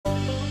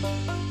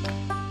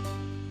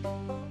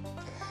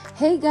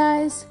Hey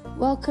guys,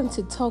 welcome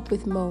to Talk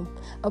with Mo,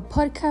 a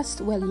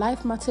podcast where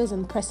life matters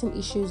and pressing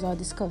issues are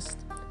discussed,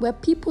 where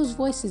people's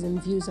voices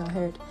and views are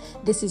heard.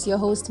 This is your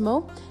host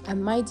Mo,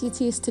 and my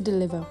duty is to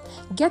deliver.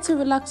 Get a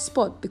relaxed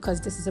spot because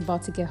this is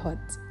about to get hot.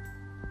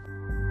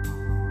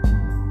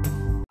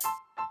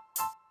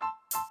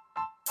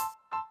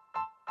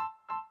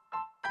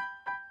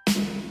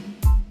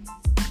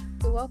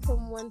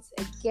 Welcome once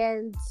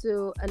again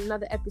to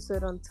another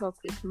episode on Talk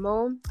with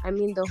Mo. I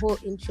mean, the whole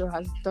intro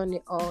has done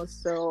it all,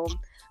 so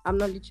I'm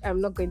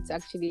not going to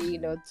actually,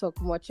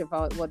 talk much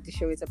about what the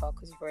show is about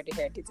because you've already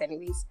heard it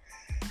anyways.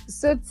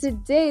 So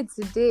today,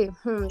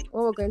 what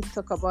we're going to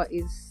talk about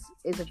is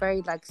a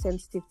very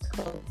sensitive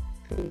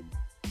topic.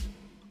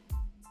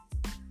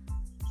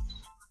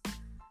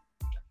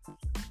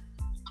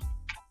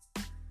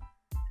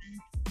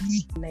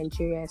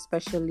 Nigeria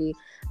especially,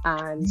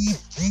 and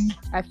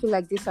I feel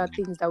like these are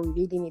things that we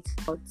really need to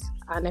talk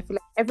about, and I feel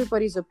like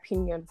everybody's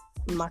opinion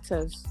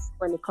matters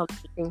when it comes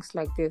to things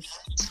like this.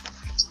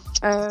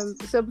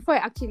 So before I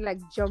actually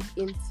jump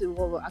into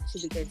what we're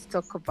actually going to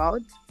talk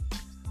about,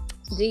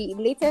 the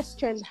latest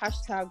trend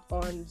hashtag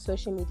on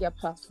social media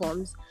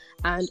platforms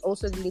and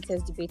also the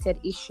latest debated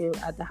issue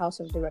at the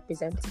House of the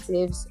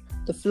Representatives,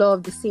 the floor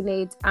of the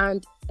Senate,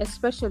 and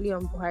especially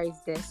on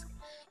Buhari's desk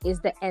is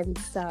the End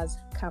SARS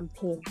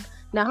campaign.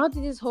 Now, how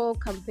did this whole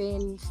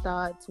campaign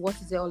start? What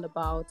is it all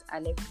about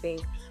and everything?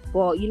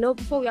 Well,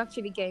 before we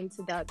actually get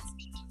into that,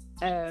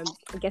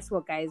 guess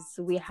what, guys?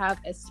 We have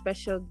a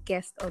special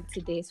guest on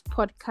today's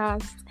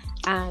podcast,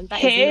 and that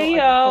hey, is no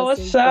y'all,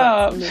 other what's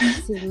up?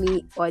 Miss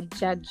Simi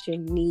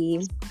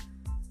Ojajuni.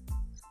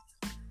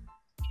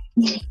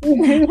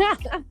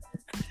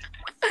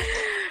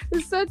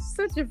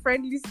 such a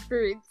friendly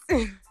spirit.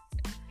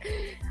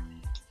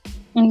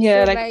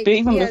 Yeah, So,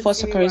 even before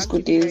secondary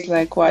school days,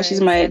 wow, she's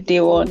my day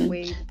one.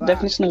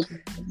 Definitely.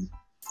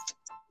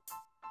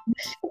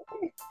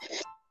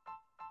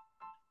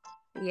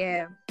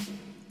 Yeah,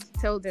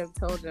 tell them.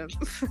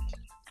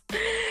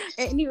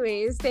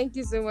 Anyways, thank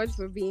you so much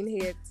for being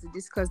here to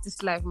discuss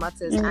this life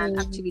matters and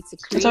actually to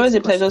create. It's always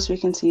a pleasure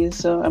speaking to you,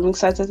 so I'm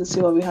excited to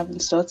see what we have in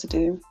store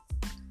today.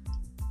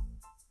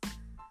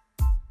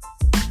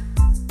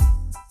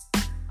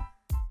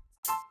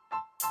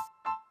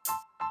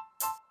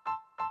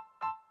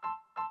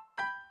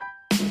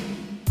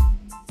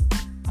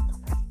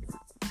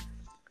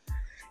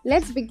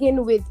 Let's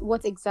begin with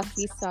what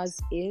exactly SARS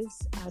is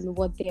and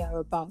what they are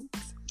about.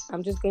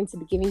 I'm just going to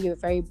be giving you a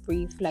very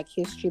brief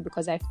history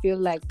because I feel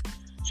like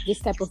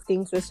this type of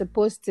things we're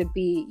supposed to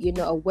be,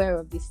 aware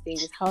of these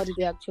things. How did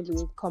they actually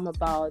come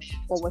about?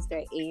 What was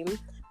their aim?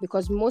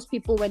 Because most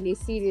people, when they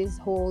see this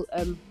whole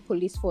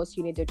police force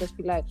unit, they'll just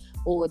be like,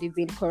 oh, they've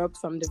been corrupt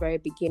from the very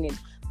beginning.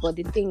 But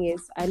the thing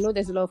is, I know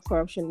there's a lot of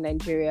corruption in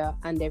Nigeria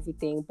and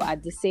everything, but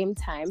at the same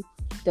time,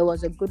 there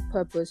was a good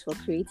purpose for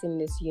creating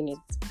this unit.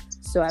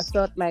 So I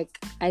felt like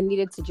I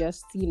needed to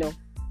just,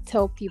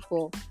 tell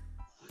people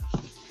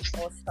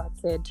what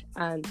started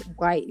and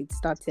why it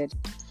started.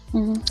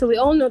 Mm-hmm. So we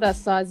all know that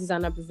SARS is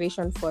an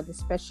abbreviation for the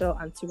Special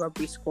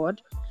Anti-Robbery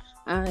Squad.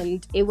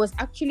 And it was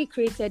actually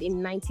created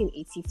in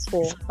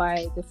 1984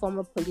 by the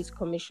former police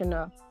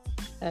commissioner,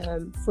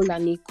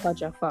 Fulani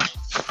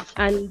Kwajafa.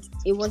 And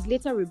it was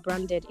later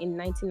rebranded in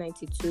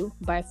 1992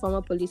 by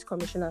former police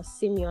commissioner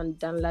Simeon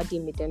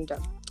Danladi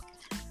Midenda.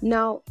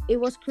 Now, it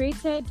was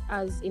created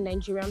as a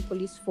Nigerian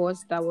police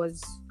force that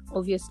was,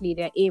 obviously,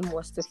 their aim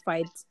was to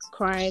fight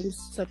crimes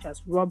such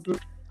as robbery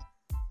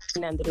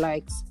and the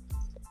likes.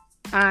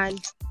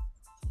 And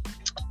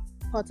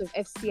part of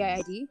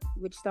FCID,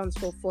 which stands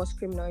for Force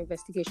Criminal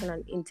Investigation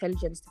and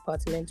Intelligence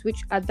Department,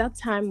 which at that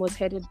time was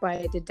headed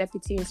by the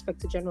Deputy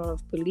Inspector General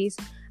of Police,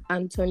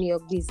 Antonio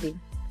Gbizi.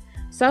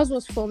 SARS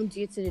was formed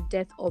due to the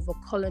death of a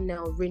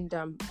Colonel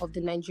Rindam of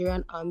the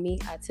Nigerian Army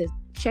at a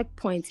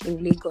checkpoint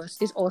in Lagos.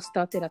 This all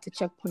started at a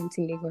checkpoint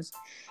in Lagos.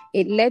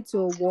 It led to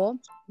a war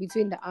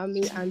between the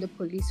army and the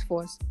police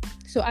force.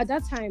 So at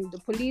that time, the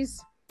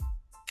police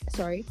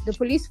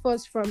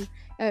force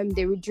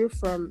they withdrew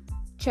from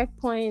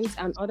checkpoints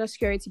and other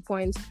security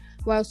points,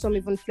 while some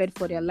even fled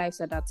for their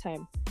lives at that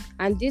time.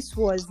 And this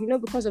was,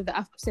 because of the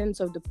absence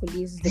of the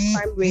police, the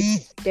crime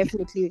rate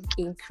definitely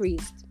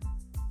increased.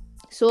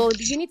 So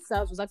the unit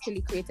SARS was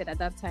actually created at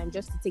that time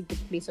just to take the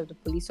place of the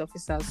police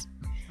officers.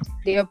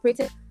 They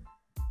operated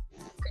to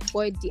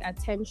avoid the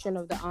attention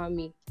of the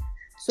army.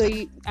 So,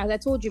 as I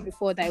told you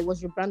before, that it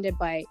was rebranded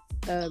by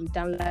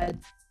Danlad.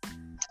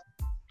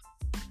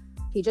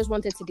 He just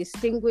wanted to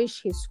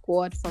distinguish his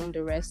squad from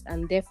the rest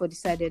and therefore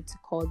decided to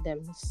call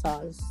them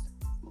SARS.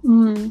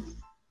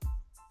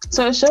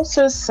 So it's just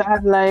so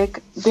sad,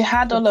 they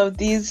had all of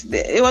these.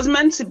 It was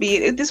meant to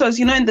be, this was,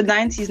 in the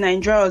 90s,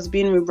 Nigeria was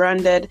being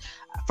rebranded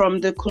from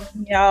the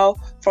colonial,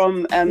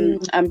 from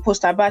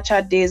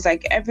post-Abacha days.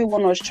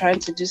 Everyone was trying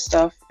to do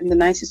stuff in the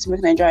 90s to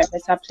make Nigeria a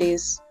better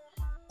place.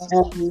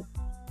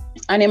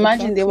 And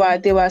imagine they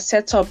were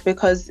set up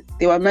because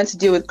they were meant to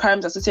deal with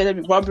crimes associated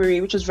with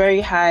robbery, which was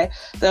very high.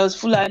 There was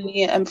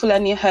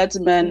Fulani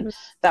herdsmen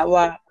that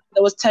were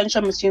there was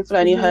tension between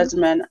Fulani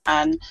herdsmen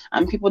and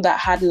people that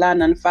had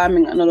land and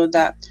farming and all of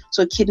that.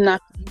 So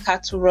kidnapping,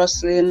 cattle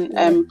rustling,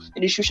 the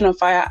distribution of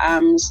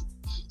firearms.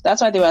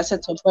 That's why they were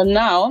set up. But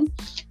now,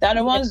 they're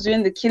the ones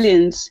doing the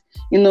killings.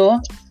 You know,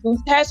 you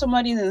hear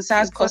somebody's in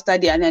SARS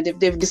custody and then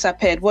they've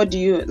disappeared. What do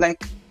you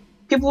like?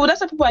 People.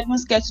 That's why people are even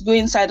scared to go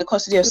inside the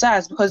custody of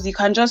SARS, because you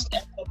can just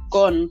end up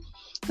gone.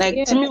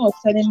 Like Timmy was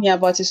telling me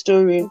about a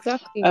story.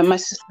 Exactly. My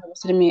sister was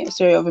telling me a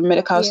story of a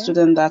medical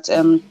student that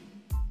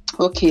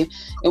okay,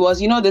 it was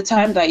the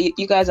time that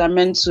you guys are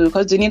meant to,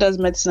 because they need us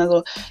medicine as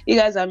well. You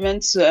guys are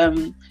meant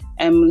to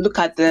look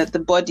at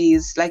the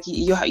bodies, like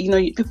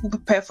people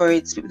prepare for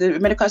it. The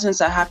medical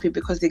students are happy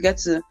because they get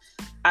to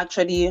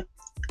actually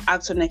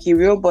act on like a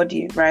real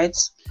body, right?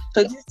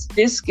 So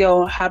this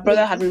girl, her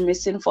brother had been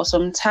missing for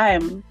some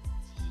time,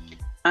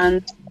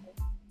 and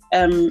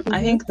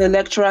I think the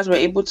lecturers were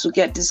able to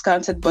get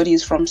discounted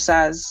bodies from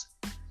SARS,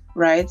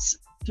 right?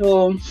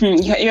 So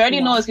you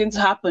already know what's going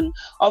to happen.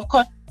 Of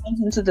course, she went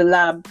into the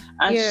lab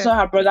and she saw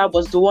her brother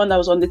was the one that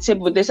was on the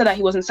table. They said that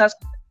he was in SARS.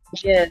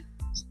 Yeah,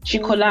 she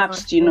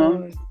collapsed,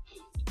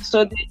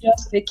 So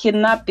they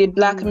kidnap, they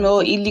blackmail,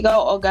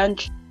 illegal organ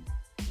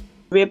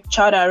rape,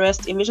 child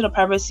arrest, invasion of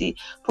privacy,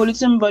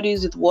 polluting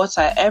bodies with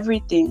water,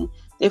 everything.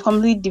 They've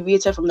completely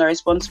deviated from their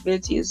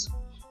responsibilities.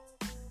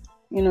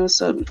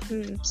 So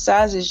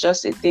SARS is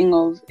just a thing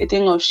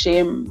of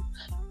shame,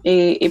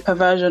 a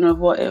perversion of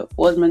what it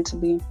was meant to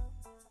be.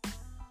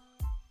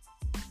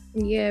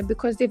 Yeah,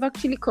 because they've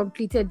actually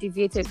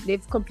deviated.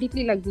 They've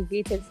completely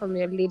deviated from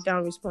their laid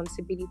down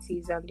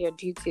responsibilities and their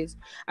duties.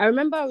 I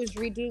remember I was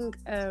reading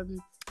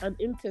an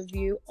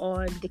interview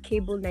on the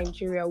Cable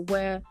Nigeria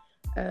where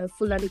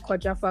Fulani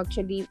Kwajafa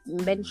actually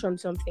mentioned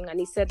something, and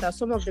he said that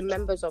some of the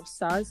members of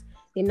SARS,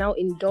 they now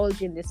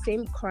indulge in the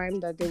same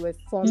crime that they were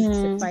formed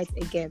to fight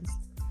against.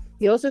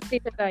 He also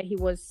stated that he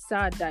was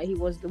sad that he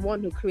was the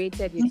one who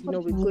created it,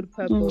 with good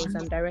purpose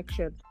and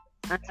direction,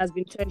 and has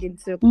been turned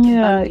into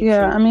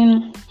I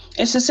mean,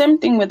 it's the same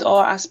thing with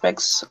all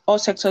aspects, all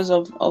sectors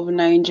of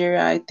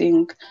Nigeria. I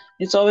think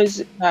it's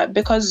always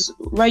because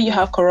where you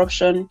have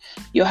corruption,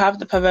 you have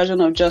the perversion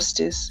of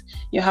justice.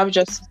 You have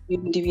justice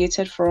being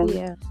deviated from.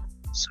 Yeah.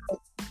 So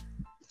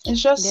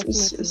it's just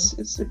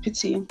it's a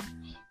pity,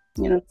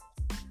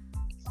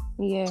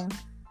 Yeah,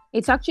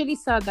 it's actually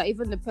sad that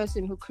even the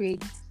person who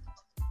creates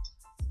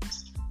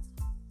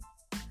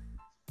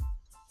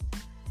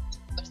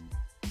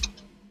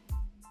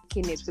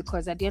it,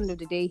 because at the end of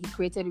the day he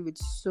created it with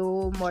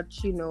so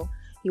much, he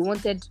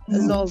wanted a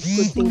lot of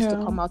good things to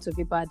come out of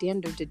it, but at the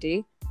end of the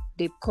day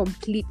they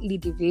completely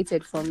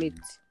deviated from it.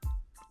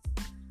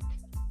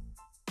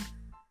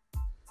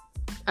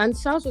 And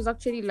SARS was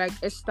actually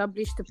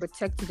established to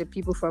protect the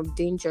people from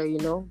danger,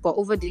 but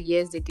over the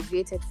years they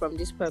deviated from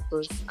this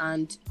purpose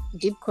and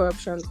deep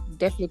corruption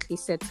definitely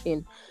set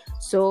in.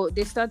 So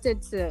they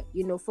started to,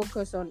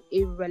 focus on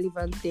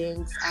irrelevant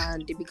things,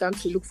 and they began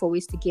to look for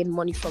ways to gain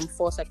money from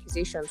false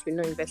accusations with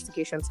no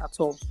investigations at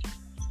all.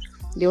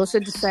 They also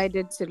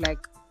decided to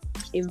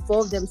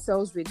involve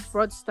themselves with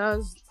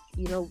fraudsters,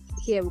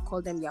 here we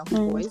call them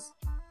Yahoo boys,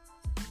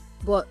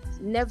 but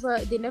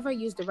they never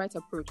used the right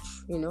approach,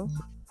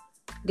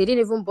 They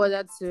didn't even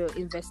bother to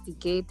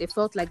investigate. They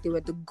felt like they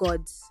were the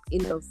gods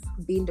of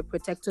being the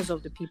protectors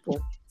of the people.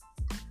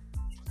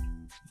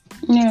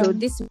 Yeah. So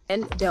this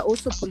men, they're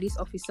also police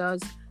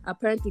officers.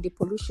 Apparently the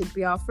police should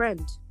be our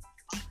friend.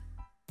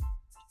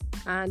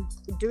 And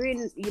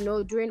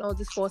during all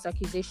these false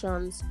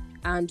accusations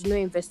and no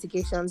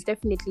investigations,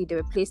 definitely they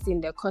were placed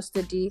in their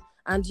custody,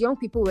 and young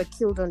people were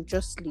killed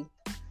unjustly.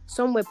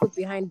 Some were put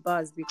behind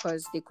bars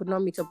because they could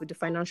not meet up with the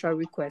financial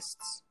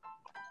requests.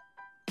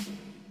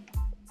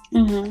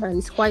 Mm-hmm. And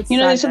it's quite sad.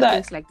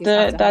 They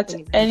said that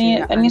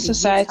any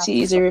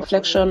society is a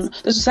reflection.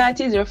 The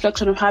society is a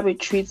reflection of how it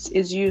treats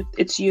its youth.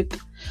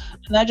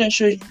 And that just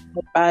shows you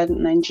how bad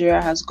Nigeria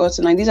has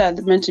gotten. These are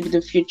meant to be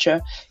the future.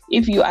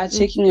 If you are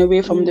taking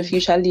away from the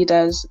future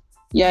leaders,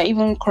 you're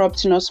even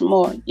corrupting us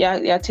more.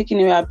 You're taking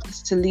away our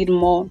ability to lead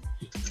more,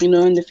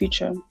 in the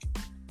future.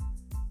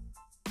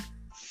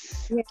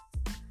 Yeah.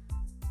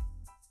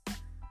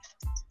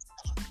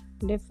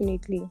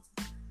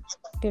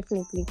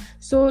 Definitely.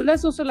 So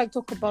let's also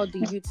talk about the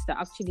youths that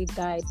actually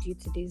died due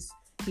to these,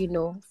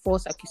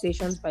 false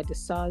accusations by the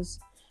SARS.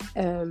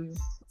 The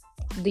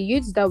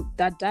youths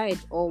that died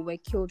or were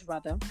killed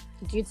rather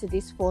due to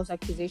these false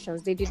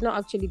accusations, they did not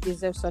actually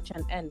deserve such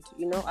an end.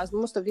 As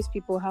most of these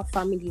people have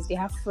families, they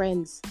have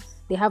friends,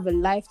 they have a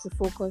life to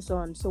focus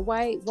on. So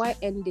why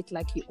end it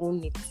like you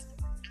own it?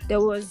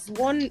 There was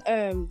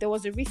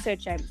a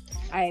research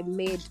I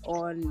made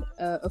on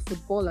a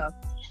footballer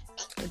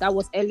that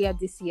was earlier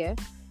this year,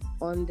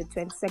 on the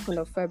 22nd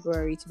of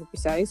February to be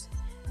precise.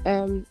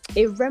 A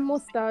Remo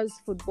Stars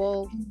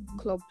football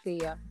club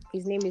player,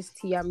 his name is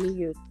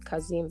Tiamiyu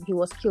Kazim, he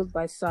was killed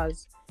by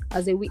SARS.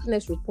 As a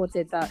witness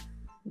reported that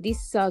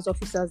these SARS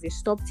officers, they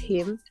stopped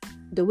him,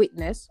 the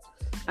witness,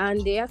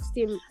 and they asked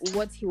him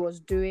what he was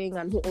doing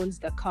and who owns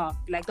the car.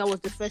 That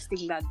was the first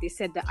thing that they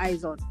set their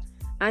eyes on.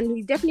 And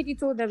he definitely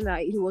told them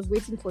that he was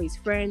waiting for his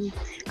friend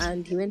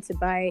and he went to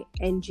buy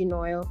engine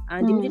oil.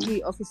 And immediately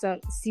the officer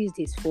seized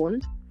his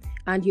phone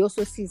and he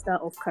also seized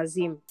that of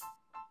Kazim.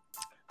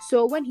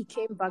 So when he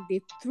came back,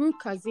 they threw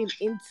Kazim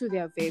into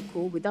their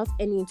vehicle without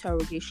any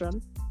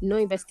interrogation, no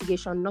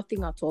investigation,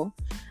 nothing at all.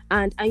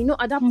 And you know,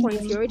 at that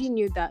point, he already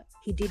knew that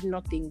he did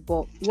nothing,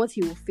 but what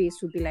he will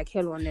face would be like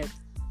hell on earth.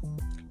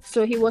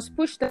 So he was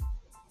pushed.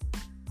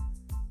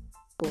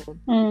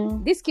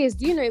 This case,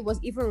 do you know, it was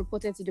even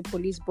reported to the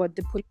police, but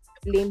the police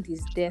blamed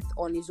his death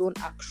on his own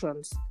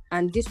actions.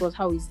 And this was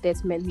how his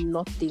death meant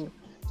nothing.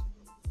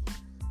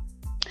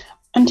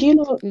 And you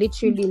know,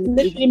 literally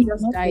he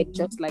just died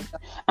just like that.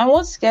 And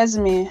what scares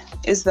me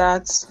is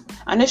that,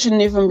 and this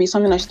shouldn't even be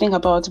something I should think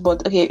about,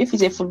 but okay, if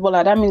he's a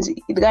footballer, that means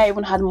the guy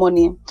even had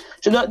money.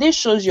 So this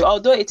shows you,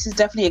 although it is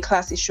definitely a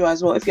class issue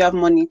as well, if you have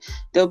money,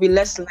 they'll be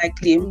less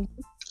likely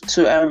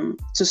to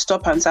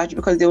stop and search,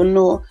 because they will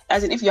know,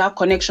 as in if you have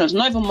connections,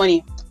 not even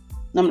money.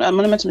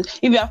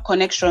 If you have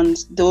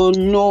connections, they will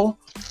know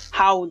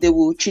how they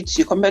will treat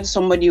you compared to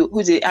somebody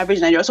who's an average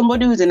Nigerian, or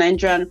somebody who's a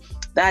Nigerian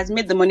that has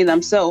made the money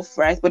themselves,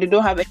 right? But they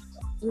don't have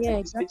any.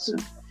 Exactly.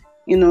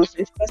 You know,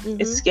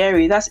 it's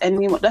scary. That's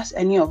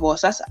any of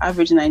us. That's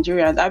average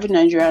Nigerian. The average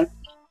Nigerian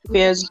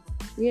fears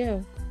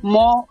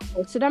more.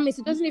 So that means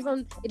it doesn't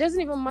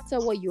even matter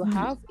what you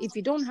have. If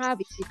you don't have,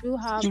 if you do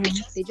have,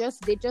 they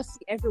just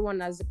see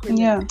everyone as a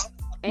criminal.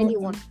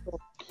 Anyone.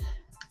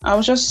 I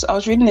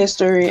was reading a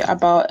story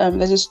about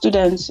there's a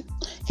student.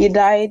 He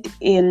died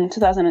in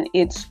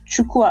 2008.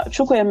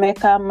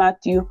 Chukwuemeka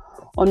Matthew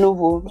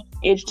Onovo,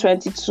 age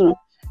 22,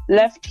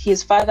 left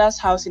his father's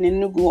house in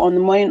Enugu on the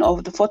morning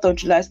of the 4th of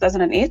July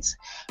 2008.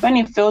 When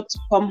he failed to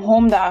come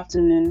home that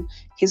afternoon,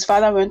 his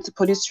father went to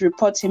police to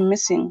report him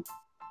missing.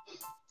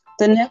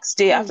 The next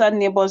day, after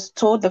neighbors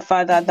told the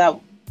father that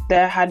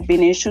there had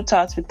been a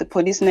shootout with the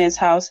police near his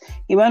house,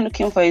 he went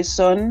looking for his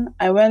son.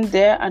 I went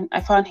there and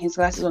I found his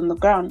glasses on the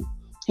ground.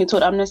 He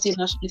told Amnesty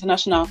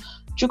International,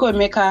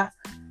 Chukwuemeka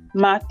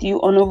Matthew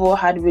Onovo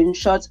had been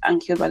shot and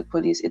killed by the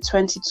police. A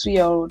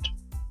 22-year-old.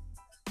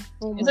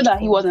 He said that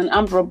he was an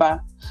armed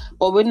robber,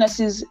 but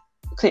witnesses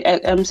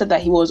said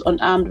that he was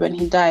unarmed when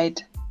he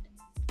died.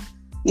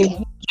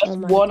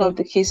 One of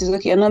the cases.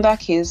 Okay, another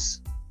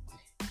case.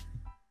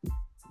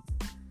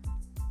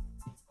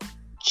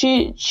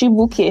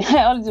 Chibuke.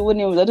 All the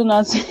names, I don't know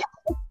how to say.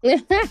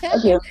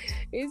 Okay.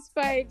 It's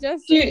fine.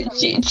 Just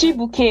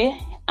Chibuke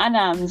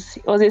Adams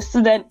was a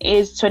student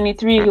aged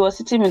 23. He was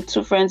sitting with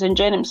two friends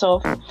enjoying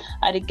himself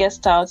at a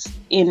guest house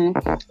in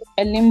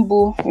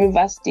Elimbu,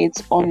 Rivers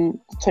State on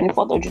the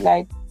 24th of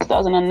July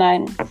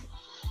 2009.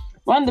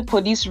 When the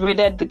police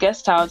raided the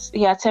guest house,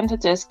 he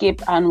attempted to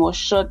escape and was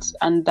shot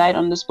and died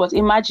on the spot.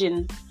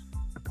 Imagine,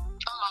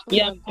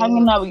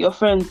 hanging out with your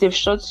friends, they've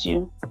shot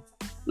you.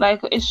 Like,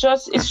 it's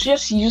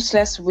just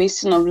useless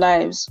wasting of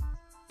lives.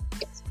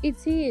 It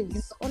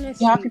is,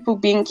 honestly. You have people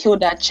being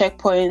killed at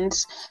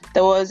checkpoints.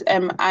 There was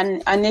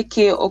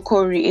Aneke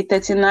Okori, a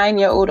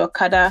 39-year-old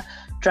Okada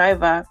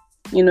driver,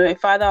 you know, a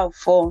father of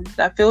four,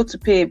 that failed to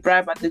pay a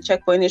bribe at the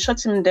checkpoint. They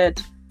shot him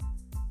dead.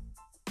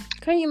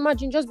 Can you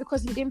imagine, just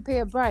because he didn't pay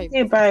a bribe?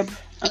 An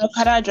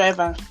Okada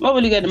driver. What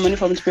will you get the money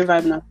from to pay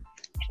bribe now?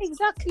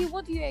 Exactly.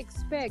 What do you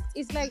expect?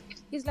 It's like,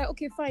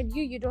 okay, fine,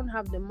 you don't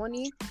have the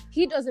money.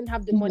 He doesn't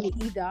have the money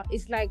either.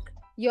 It's like,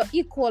 you're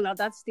equal at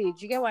that stage.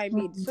 You get what I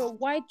mean? So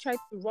why try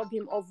to rob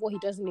him of what he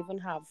doesn't even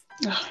have?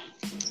 I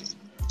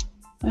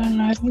don't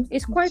know.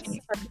 It's quite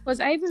sad, because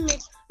I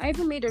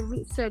even made a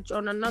research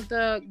on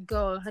another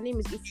girl. Her name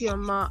is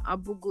Ifeoma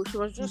Abugo. She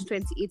was just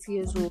 28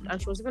 years old,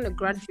 and she was even a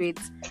graduate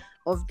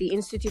of the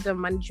Institute of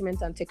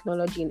Management and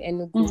Technology in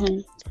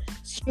Enugu.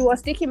 She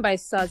was taken by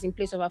SARS in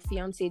place of her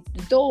fiance,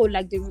 though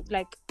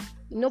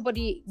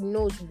nobody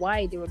knows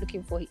why they were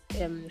looking for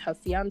her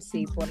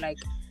fiance, but like,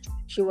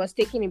 she was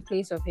taken in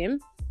place of him.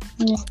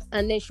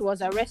 And then she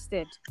was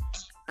arrested,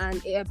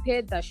 and it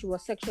appeared that she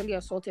was sexually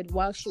assaulted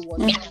while she was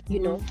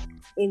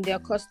in their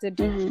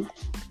custody.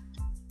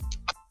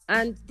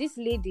 And this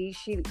lady,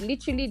 she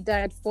literally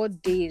died 4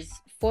 days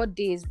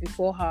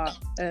before her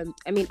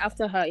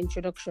after her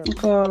introduction.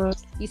 God.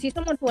 You see,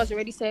 someone who has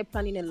already started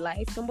planning a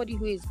life, somebody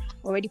who is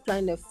already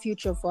planning a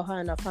future for her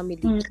and her family,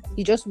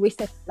 you just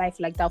wasted life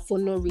like that for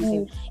no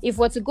reason. If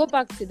we're to go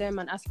back to them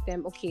and ask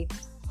them, okay,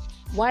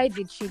 why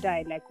did she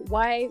die? Like,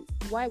 why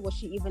was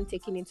she even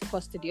taken into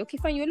custody? Okay,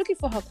 fine, you're looking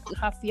for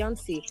her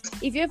fiance.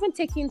 If you're even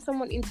taking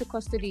someone into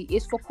custody,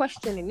 it's for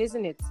questioning,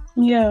 isn't it?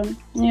 Yeah.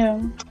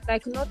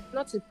 Like,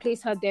 not to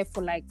place her there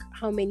for like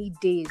how many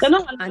days,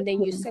 and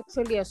then you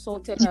sexually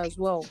assaulted her as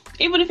well.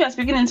 Even if you're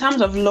speaking in terms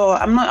of law,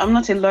 I'm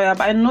not a lawyer,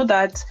 but I know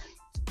that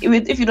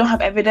if you don't have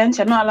evidence,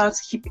 you're not allowed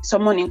to keep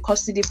someone in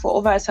custody for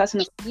over a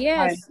certain time.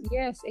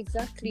 Yes,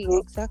 exactly.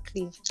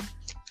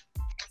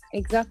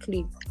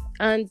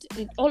 And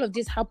all of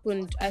this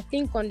happened, I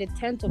think, on the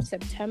 10th of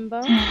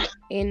September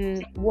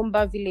in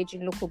Wumba village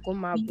in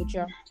Lokogoma,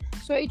 Abuja.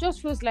 So it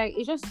just feels like,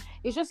 it's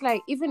just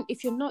like, even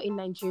if you're not in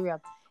Nigeria,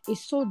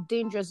 it's so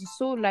dangerous. It's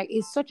so like,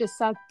 it's such a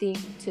sad thing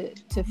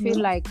to feel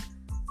like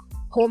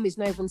home is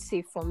not even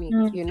safe for me,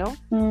 you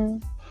know?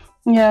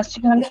 Yes,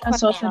 you can It's get quite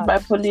assaulted hard. by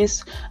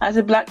police as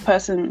a black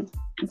person.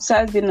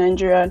 Besides being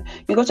Nigerian,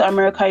 you go to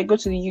America, you go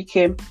to the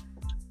UK,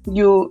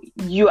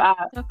 you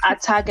are a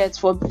target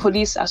for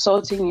police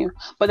assaulting you.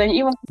 But then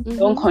even in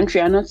your own country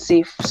are not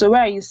safe. So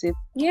where are you safe?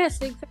 Yes,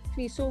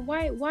 exactly. So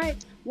why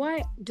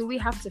do we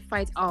have to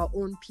fight our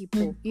own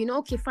people? You know,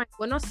 okay, fine,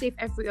 we're not safe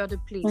every other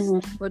place.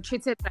 We're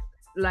treated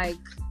like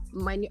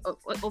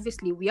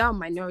obviously we are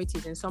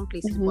minorities in some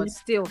places, but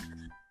still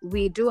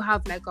we do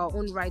have like our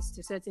own rights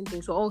to certain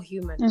things. We're all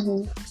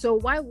human. So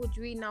why would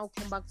we now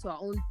come back to our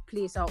own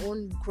place, our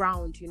own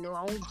ground, you know,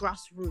 our own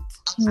grassroots,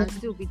 and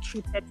still be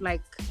treated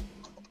like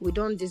we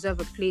don't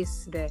deserve a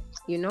place there,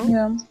 you know?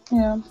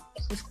 Yeah.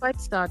 It's quite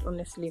sad,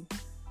 honestly.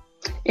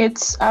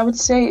 I would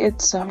say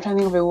it's I'm trying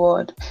to think of a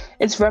word.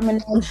 It's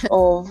reminiscent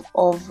of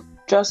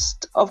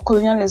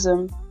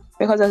colonialism,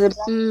 because as a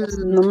black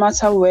person, no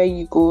matter where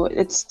you go,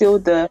 it's still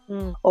the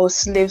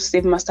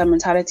slave master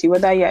mentality,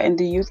 whether you're in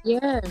the UK.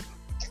 Yeah,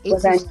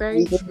 it is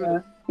very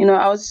true. You know,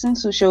 I was listening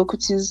to Shehu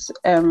Kuti's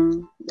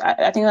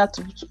I think that's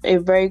a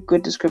very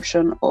good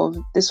description of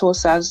this whole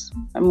SARS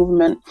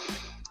movement.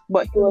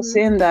 But he was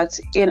saying that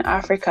in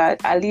Africa,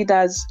 our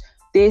leaders,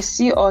 they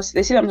see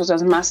themselves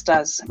as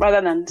masters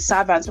rather than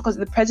servants, because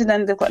the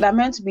president, they're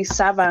meant to be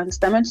servants.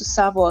 They're meant to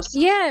serve us.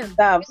 Yeah,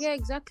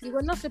 exactly.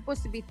 We're not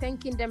supposed to be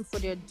thanking them for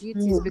their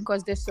duties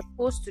because they're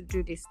supposed to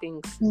do these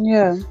things.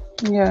 Yeah.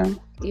 You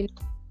know?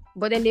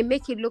 But then they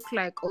make it look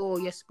like, oh,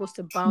 you're supposed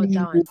to bow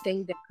down and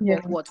thank them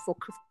for what? For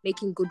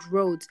making good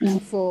roads,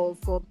 for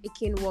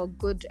making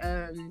good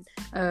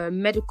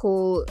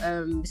medical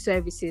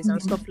services and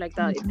stuff like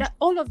that.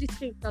 All of these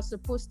things are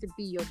supposed to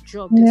be your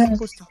job. They're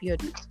supposed to be your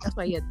job. That's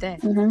why you're there.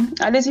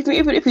 At least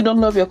if you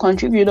don't love your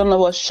country, if you don't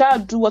love us, shall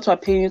do what we're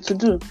paying you to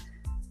do.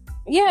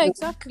 Yeah,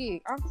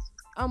 exactly.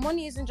 Our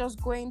money isn't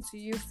just going to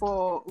you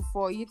for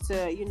you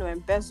to, you know,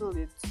 embezzle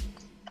it.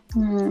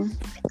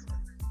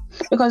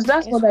 Because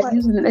that's what they're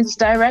using. It's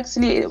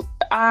directly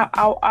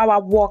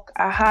our work,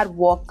 our hard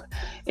work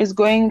is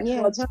going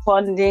towards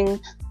funding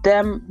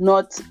them,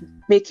 not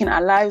making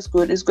our lives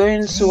good. It's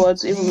going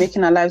towards even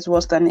making our lives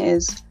worse than it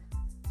is.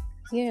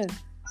 Yeah,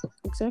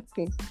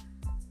 exactly.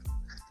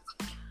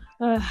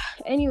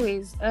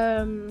 Anyways,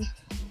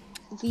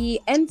 the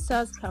End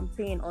SARS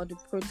campaign or the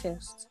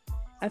protest,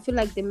 I feel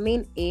like the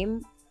main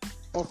aim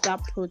of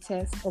that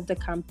protest, of the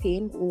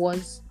campaign,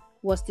 was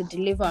to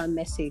deliver a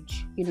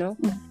message, you know.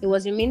 It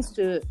was a means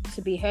to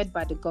be heard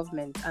by the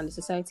government and the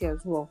society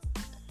as well.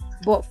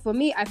 But for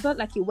me, I felt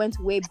like it went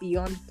way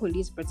beyond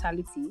police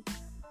brutality.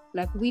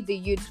 Like we, the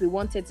youth, we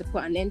wanted to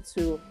put an end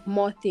to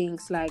more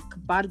things like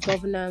bad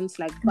governance,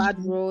 like bad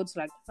roads,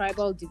 like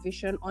tribal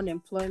division,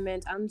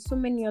 unemployment, and so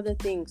many other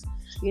things.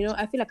 You know,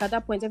 I feel like at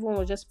that point, everyone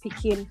was just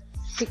picking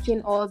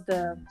all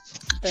the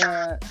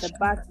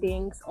bad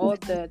things, all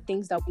the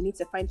things that we need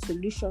to find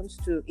solutions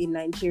to in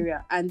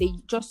Nigeria, and they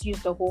just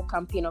used the whole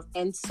campaign of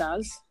End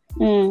SARS.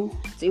 So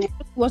it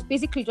was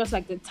basically just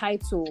like the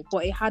title,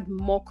 but it had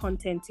more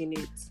content in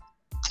it.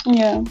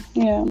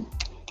 Yeah.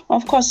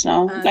 Of course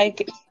now.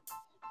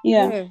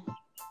 You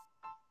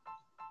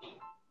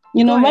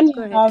know, when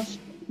you have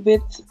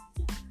with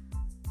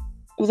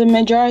the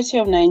majority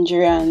of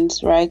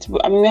Nigerians, right?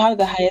 I mean, we have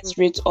the highest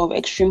rate of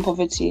extreme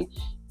poverty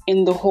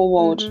in the whole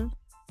world.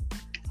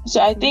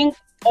 So I think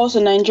also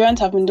Nigerians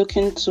have been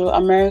looking to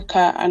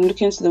America and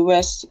looking to the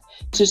West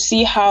to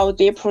see how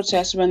they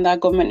protest when that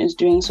government is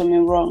doing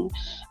something wrong.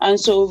 And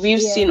so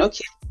we've seen,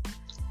 okay,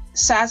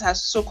 SARS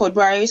has so-called,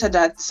 Buhari said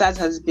that SARS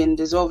has been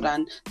dissolved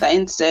and that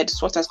instead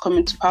SWAT has come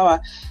into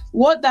power.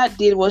 What that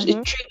did was it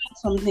triggered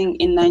something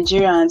in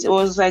Nigerians. It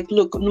was like,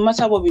 look, no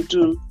matter what we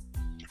do,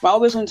 we're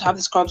always going to have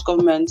this corrupt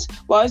government.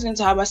 We're still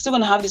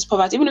going to have this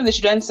poverty. Even if they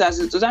should end SARS,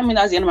 does that mean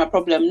that's the end of my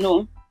problem?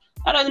 No.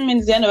 That doesn't mean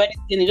it's the end of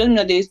anything. It doesn't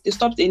mean that they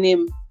stopped a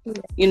name,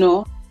 you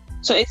know.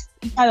 So it's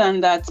deeper than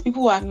that.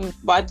 People were,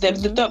 but the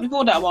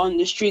people that were on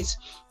the streets,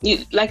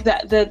 like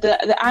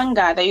the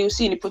anger that you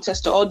see in the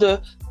protester, or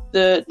the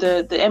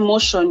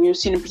emotion you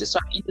see in a protester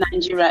in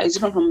Nigeria is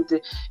different from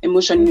the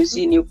emotion you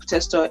see in a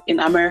protester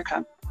in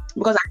America,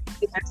 because I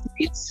think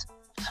it's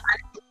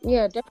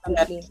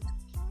definitely.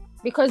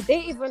 Because they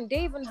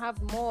even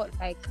have more,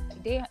 like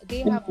they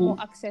have more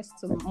access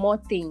to more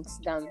things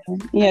than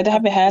they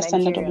have a higher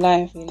standard of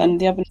life than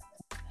they have.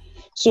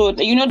 So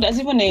you know, there's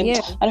even I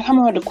can't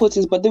remember what the quote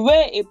is, but the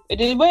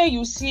way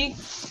you see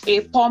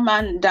a poor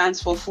man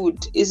dance for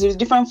food is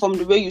different from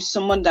the way you see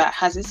someone that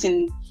has it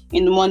in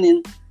the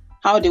morning,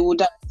 how they would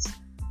dance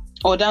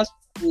or dance.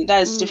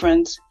 That is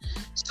different.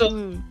 So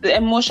the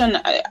emotion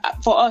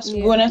for us,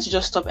 we wanted to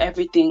just stop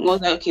everything. We was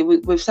like, okay,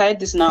 we've started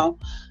this now,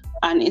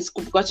 and it's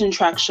gotten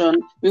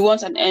traction. We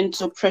want an end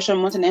to oppression.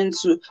 We want an end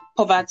to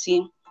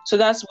poverty. So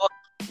that's what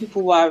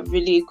people were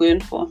really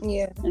going for.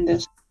 In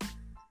this.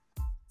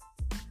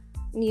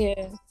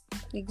 Yeah,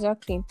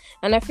 exactly.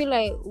 And I feel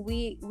like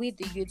we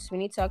the youths, we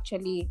need to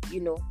actually,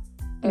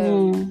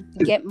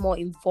 get more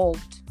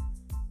involved.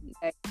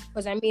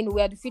 Because I mean,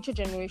 we are the future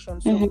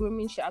generation, so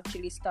grooming should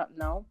actually start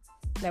now.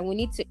 Like we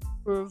need to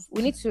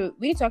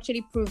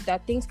actually prove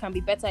that things can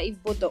be better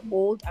if both the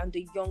old and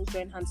the young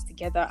join hands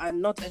together,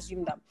 and not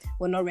assume that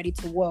we're not ready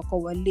to work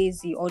or we're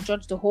lazy, or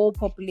judge the whole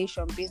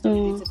population based on the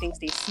little things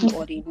they see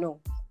or they know.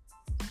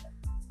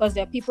 Because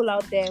there are people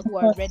out there who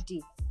are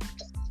ready,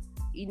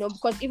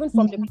 because even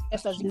from the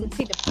protesters, you could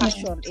see the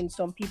passion in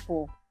some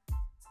people.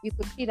 You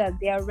could see that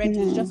they are ready,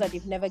 it's just that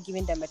they've never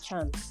given them a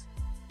chance.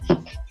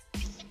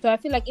 So I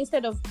feel like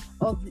instead of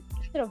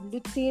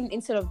looting,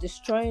 instead of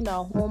destroying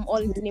our home, all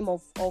in the name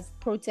of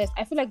protest,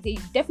 I feel like they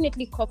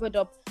definitely covered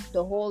up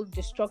the whole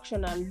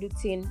destruction and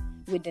looting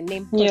with the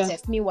name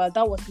protest. Meanwhile,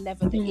 that was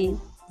never the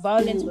aim.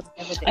 Violence was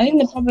never the aim. I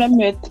think the problem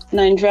with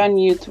Nigerian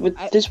youth with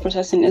this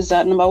protesting is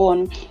that, number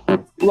one,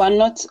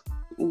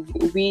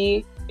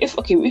 if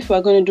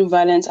we're going to do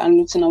violence and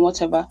looting and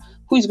whatever,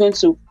 who is going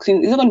to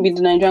clean? Is it going to be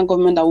the Nigerian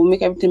government that will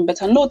make everything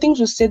better? No, things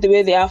will stay the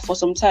way they are for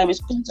some time. It's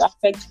going to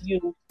affect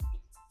you.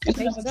 It's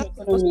going to affect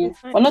your economy.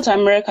 But not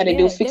America,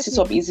 they'll fix it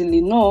up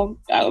easily. No,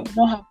 we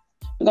don't have,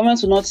 the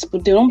government will not,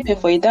 they don't pay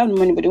for it. They have the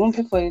money, but they won't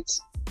pay for it.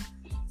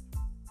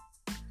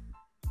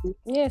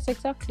 Yes,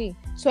 exactly.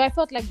 So I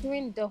felt like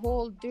during the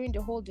whole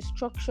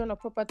destruction of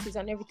properties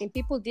and everything,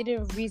 people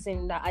didn't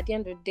reason that at the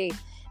end of the day,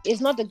 it's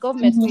not the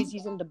government who is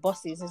using the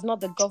buses. It's not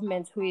the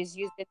government who is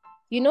using.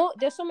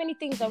 There's so many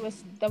things that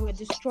were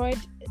destroyed.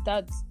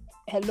 That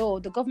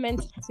the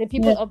government, the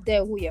people up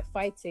there who you're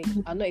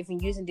fighting are not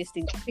even using these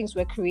things. Things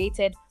were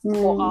created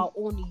for our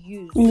own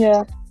use.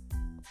 Yeah.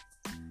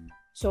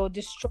 So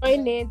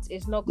destroying it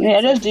is not going.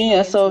 You're just doing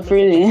yourself,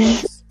 really.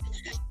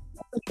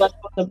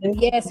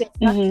 Yes,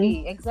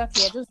 exactly.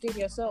 Exactly. You're just doing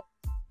yourself.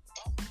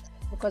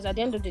 Because at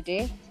the end of the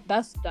day,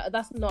 that's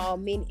not our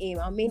main aim.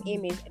 Our main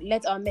aim is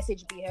let our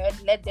message be heard,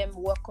 let them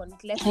work on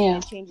it, let's see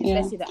the changes,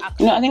 let's see the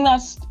action. I think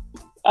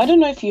I don't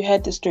know if you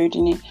heard the story,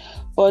 Dini,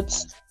 but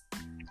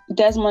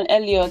Desmond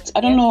Elliot,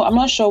 I don't know, I'm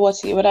not sure what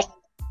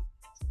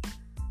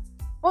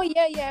Oh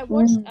yeah,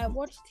 I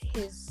watched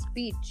his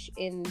speech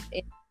in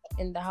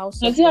the House.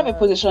 Does he have a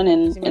position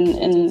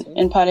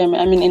in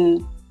Parliament? I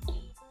mean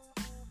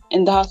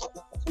in the House.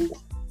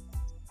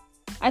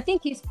 I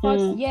think he's part.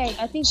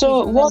 I think.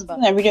 So what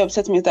really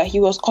upset me is that he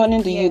was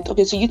calling the youth.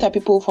 Okay, so youth are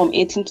people from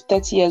 18 to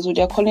 30 years old.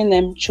 They're calling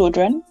them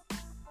children.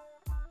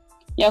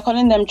 You're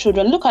calling them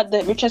children. Look at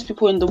the richest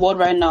people in the world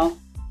right now.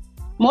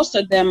 Most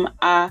of them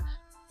a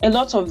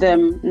lot of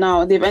them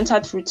now, they've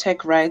entered through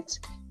tech, right?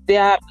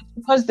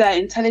 Because they're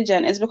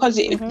intelligent. It's because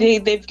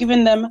they've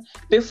given them,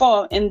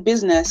 before in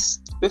business,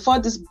 before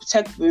this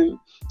tech boom,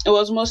 it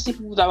was mostly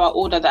people that were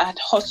older that had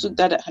hustled,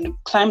 that had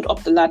climbed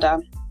up the ladder,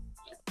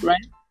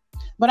 right?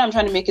 What I'm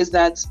trying to make is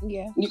that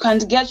you can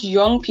get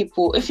young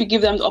people, if you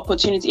give them the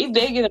opportunity, if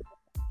they give them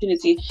the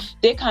opportunity,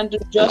 they can do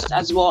just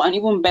as well and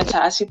even better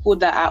as people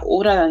that are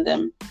older than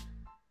them.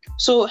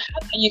 So how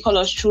can you call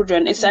us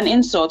children? It's an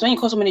insult. When you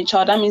call somebody a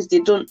child, that means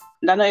they're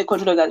not in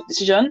control of their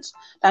decisions,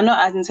 they're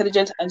not as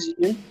intelligent as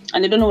you,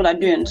 and they don't know what they're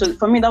doing. So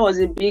for me, that was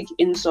a big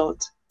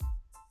insult.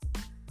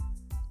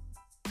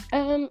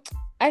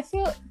 I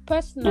feel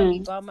personally,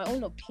 by my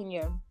own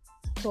opinion,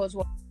 towards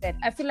what he said,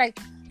 I feel like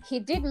he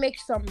did make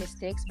some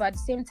mistakes, but at the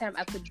same time,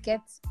 I could get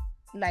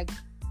like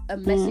a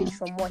message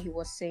from what he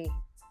was saying.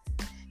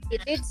 He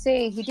did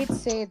say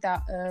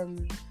that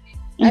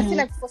I feel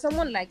like for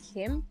someone like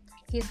him,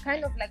 he's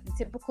kind of like the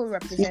typical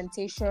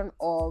representation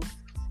of.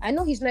 I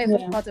know he's not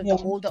even part of the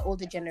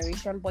older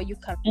generation, but you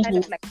can kind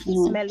of like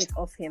smell it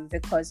of him,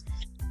 because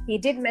he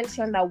did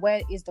mention that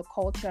where is the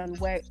culture and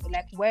where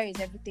is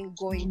everything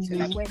going to,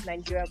 like where is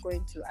Nigeria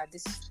going to at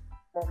this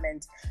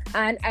moment.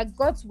 And I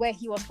got where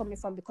he was coming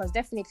from, because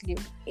definitely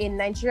in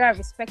Nigeria,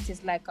 respect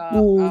is like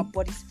our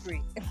body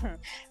spray.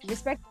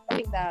 Respect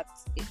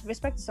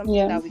is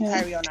something that we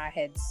carry on our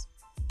heads.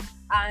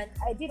 And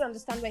I did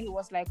understand where he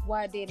was like,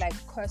 why are they like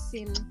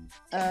cursing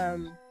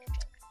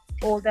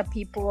older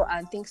people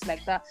and things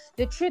like that.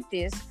 The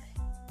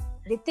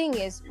thing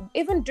is,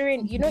 even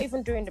during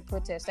the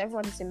protest,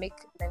 everyone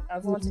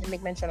wanted to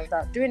make mention of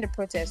that. During the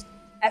protest,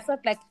 I felt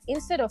like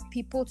instead of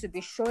people to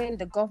be showing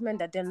the government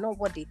that they're not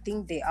what they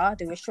think they are,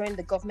 they were showing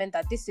the government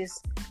that this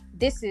is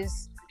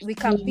we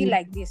can be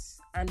like this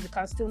and we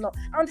can still not.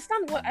 I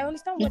understand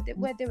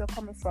where they were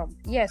coming from.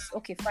 Yes,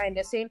 okay, fine.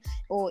 They're saying,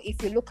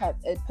 if you look at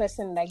a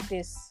person like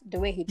this, the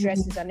way he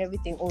dresses and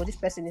everything, this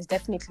person is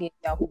definitely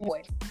a Yahoo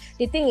boy.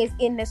 The thing is,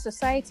 in the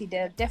society,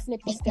 there are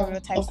definitely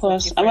stereotypes. Of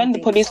course, and when the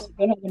police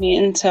don't have any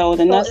intel,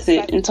 then that's the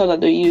intel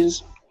that they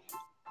use.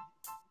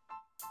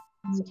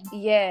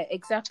 Yeah,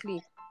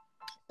 exactly.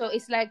 So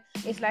it's like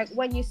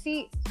when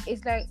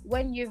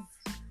you've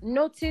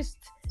noticed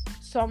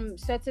some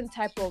certain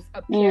type of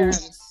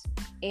appearance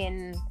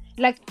in,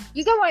 like,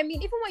 you get what I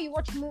mean? Even when you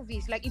watch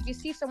movies, like if you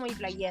see someone, you're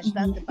like, yes,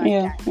 that's the bad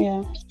guy.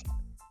 Yeah.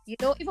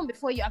 Even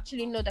before you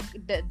actually know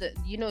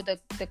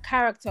the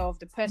character of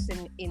the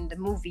person in the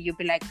movie, you'll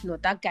be like, no,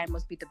 that guy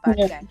must be the bad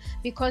guy,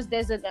 because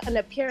there's an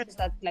appearance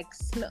that like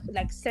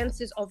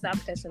senses of that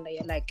person that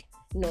you're like,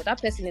 no,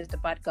 that person is the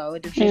bad guy or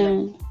the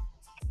villain.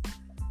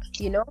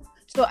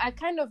 So I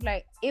kind of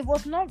like, it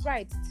was not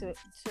right to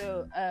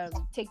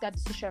take that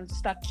decision to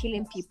start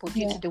killing people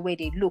due to the way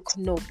they look.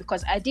 No,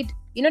 because I did,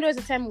 there was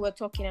a time we were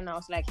talking and I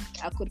was like,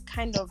 I could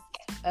kind of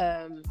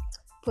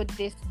put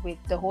this with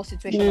the whole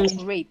situation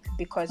of rape,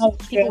 because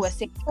people were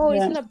saying,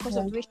 it's not because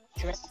of racial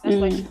dress, that's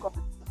why she got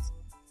it.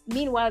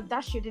 Meanwhile,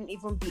 that shouldn't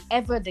even be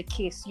ever the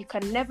case. You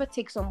can never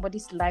take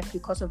somebody's life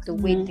because of the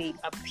way they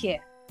appear.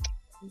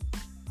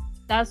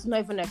 That's not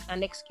even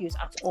an excuse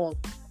at all.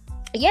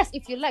 Yes,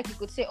 if you like, you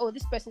could say,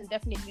 this person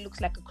definitely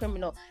looks like a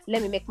criminal.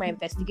 Let me make my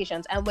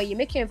investigations. And when you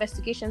make your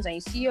investigations and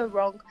you see you're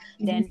wrong,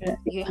 then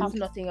you have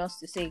nothing else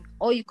to say.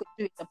 All you could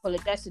do is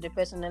apologize to the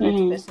person and let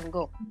the person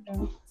go.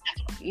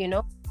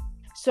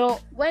 So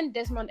when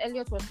Desmond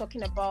Elliot was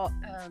talking about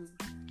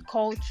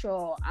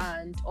culture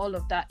and all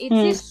of that, it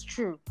is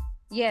true.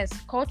 Yes,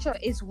 culture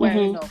is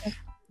wearing off.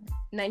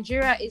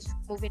 Nigeria is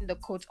removing the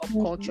coat of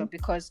culture,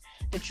 because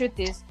the truth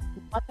is,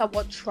 no matter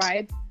what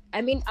tribe,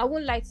 I mean, I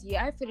won't lie to you,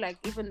 I feel like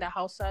even the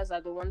Hausas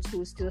are the ones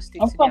who still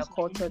stick to their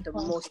culture the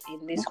most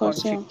in this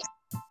country.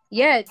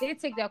 Yeah, they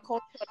take their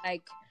culture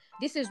like,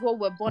 this is what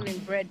we're born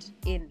and bred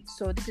in,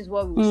 so this is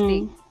what we will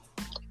stay.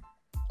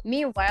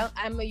 Meanwhile,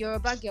 I'm a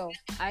Yoruba girl.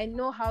 I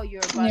know how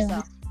Yorubas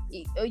are.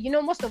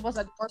 Most of us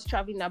are the ones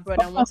traveling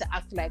abroad and want to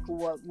act like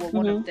we're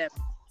one of them.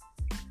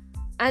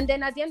 And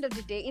then at the end of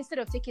the day, instead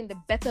of taking the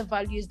better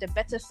values, the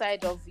better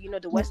side of,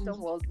 the Western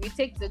world, we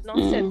take the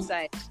nonsense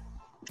side.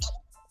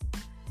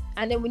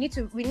 And then we need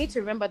to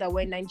remember that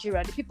we're in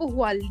Nigeria. The people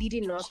who are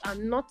leading us are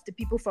not the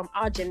people from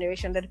our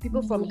generation. They're the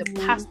people from the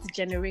past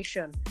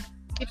generation.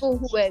 People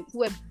who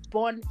were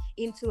born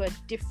into a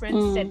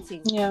different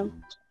setting. Yeah.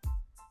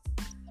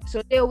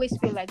 So they always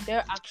feel like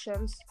their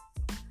actions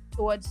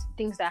towards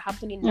things that are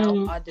happening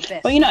now are the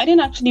best. But I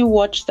didn't actually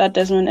watch that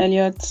Desmond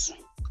Elliot.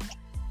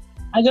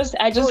 I just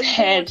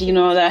heard,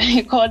 that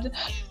he called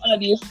all of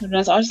these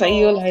children. So I was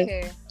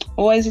like,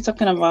 what is he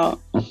talking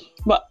about?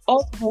 But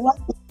also,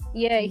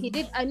 yeah, he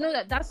did. I know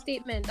that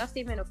statement of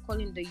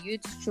calling the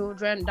youth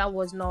children, that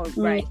was not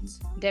right.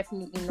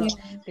 Definitely not.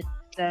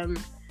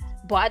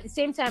 But at the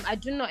same time, I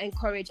do not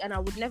encourage, and I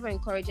would never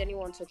encourage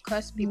anyone to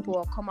curse people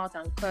or come out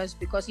and curse,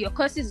 because your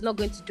curse is not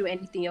going to do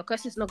anything. Your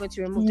curse is not going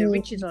to remove the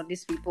riches on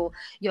these people.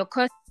 Your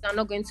curse are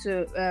not going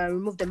to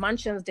remove the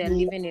mansions they're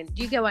living in.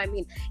 Do you get what I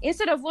mean?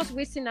 Instead of us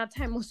wasting our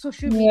time on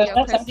social media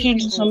cursing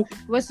people,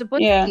 we're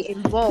supposed to be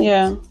involved.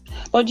 Yeah.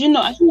 But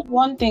I think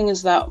one thing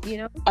is that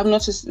I've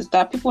noticed is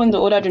that people in the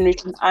older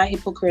generation are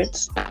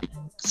hypocrites,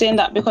 saying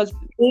that because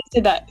they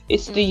say that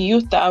it's the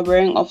youth that are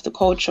wearing off the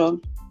culture.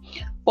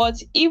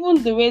 But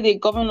even the way they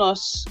govern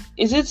us,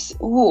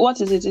 what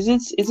is it? Is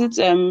it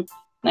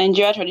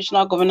Nigeria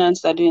traditional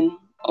governance they're doing,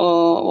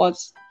 or what?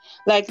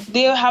 Like,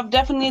 they have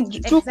definitely,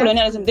 through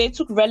colonialism, they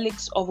took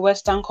relics of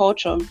Western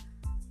culture.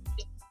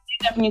 They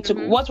definitely took,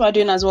 what we're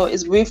doing as well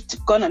is we've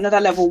gone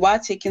another level. We're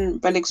taking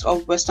relics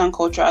of Western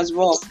culture as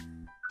well.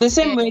 The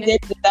same way they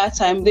did that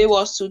time, they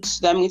were to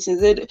their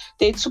meetings.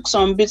 They took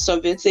some bits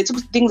of it. They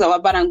took things that were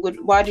bad and good.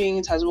 We're doing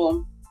it as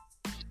well.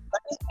 But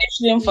they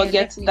shouldn't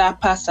forget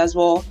that past as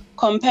well.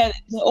 Compare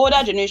the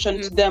older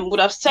generation to them would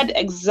have said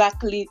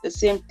exactly the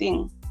same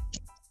thing.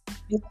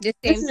 This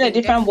is a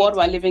different world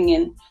we're living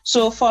in.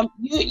 So for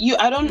you,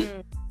 I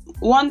don't.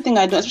 One thing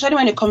I do, especially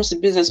when it comes to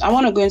business, I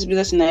want to go into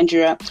business in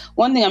Nigeria.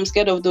 One thing I'm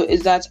scared of though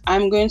is that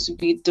I'm going to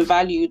be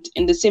devalued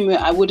in the same way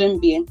I wouldn't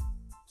be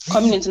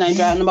coming into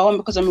Nigeria. Number one,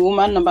 because I'm a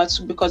woman. Number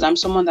two, because I'm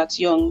someone that's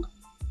young.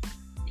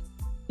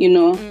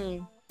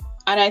 And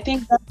I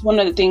think that's one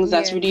of the things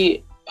that's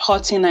really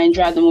hurting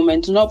Nigeria at the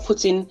moment. Not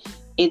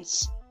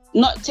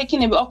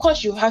taking it. Of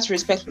course, you have to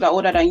respect people that are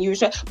older than you,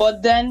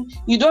 but then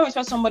you don't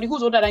respect somebody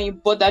who's older than you,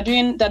 but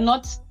they're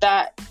not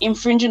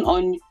infringing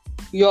on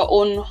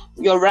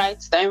your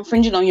rights. They're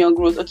infringing on your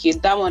growth. Okay,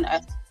 that one.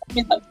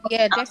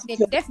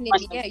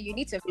 Definitely. Yeah, you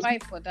need to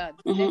fight for that.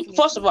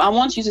 First of all, I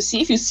want you to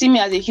see, if you see me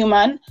as a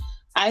human,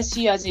 I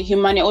see you as a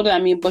human. You're older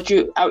than me, but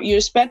I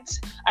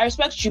respect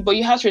you, but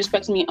you have to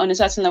respect me on a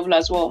certain level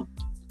as well.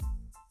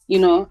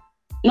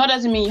 Not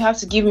doesn't mean you have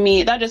to give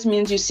me. That just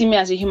means you see me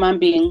as a human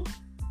being.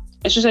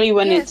 Especially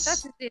when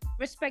it's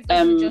respect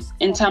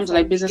in terms of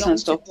like business and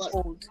stuff.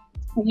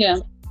 Yeah.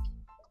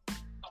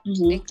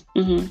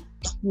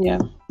 Yeah.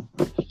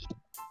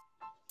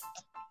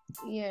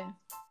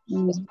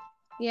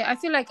 Yeah, I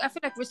feel like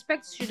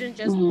respect shouldn't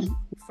just be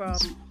from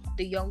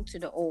the young to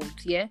the old.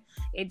 Yeah,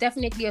 it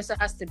definitely also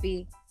has to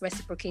be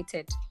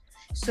reciprocated.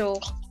 So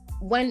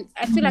when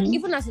I feel like,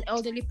 even as an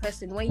elderly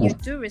person, when you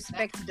do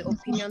respect the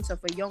opinions of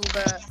a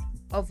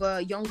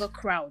younger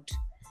crowd,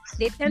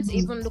 they tend to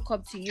even look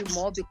up to you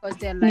more, because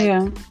they're like,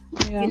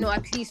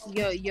 at least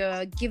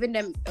you're giving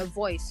them a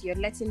voice, you're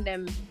letting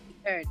them be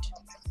heard.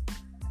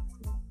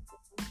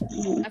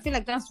 I feel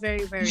like that's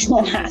very, very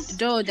important.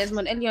 Though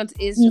Desmond Elliot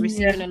is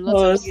receiving a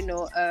lot of,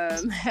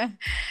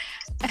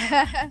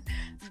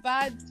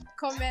 bad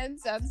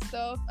comments and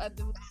stuff at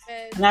the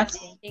moment.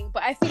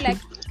 But I feel like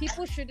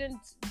people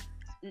shouldn't,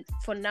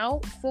 for now,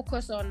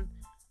 focus on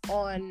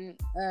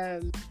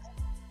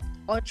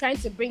or trying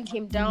to bring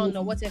him down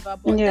or whatever.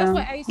 But that's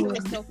why I used to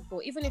always tell people,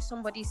 even if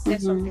somebody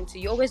says something to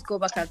you, always go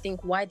back and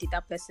think, why did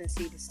that person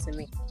say this to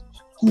me?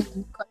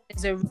 Because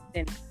there's a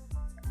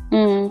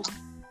reason.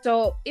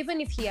 So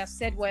even if he has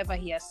said whatever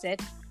he has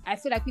said, I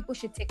feel like people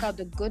should take out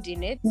the good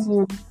in it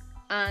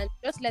and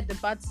just let the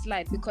bad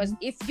slide. Because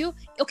if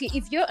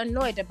you're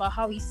annoyed about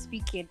how he's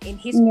speaking in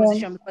his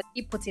position, because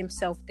he put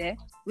himself there,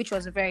 which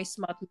was a very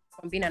smart move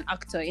from being an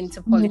actor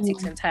into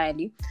politics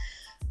entirely.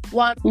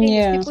 One thing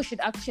is people should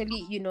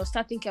actually,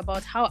 start thinking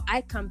about how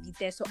I can be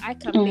there, so I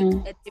can make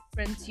a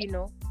different,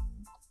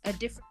 a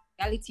different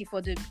reality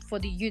for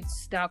the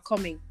youths that are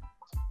coming.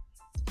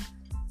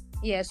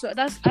 Yeah, so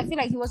I feel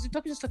like he was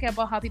talking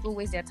about how people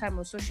waste their time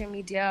on social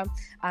media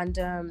and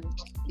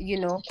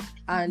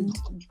and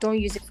don't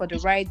use it for the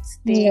right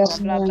thing,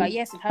 blah blah.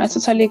 Yes, it has. I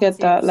totally get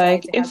that.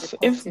 Like if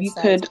we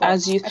could,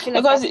 as you,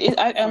 because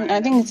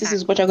I think this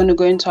is what you're going to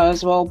go into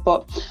as well.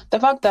 But the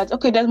fact that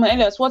Desmond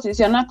Elliot, what is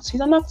he an actor?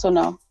 He's an actor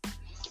now.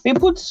 We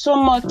put so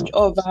much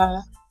of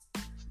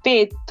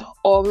faith,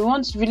 or we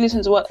want to really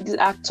listen to what these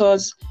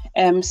actors,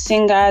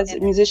 singers,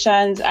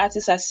 musicians,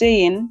 artists are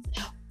saying,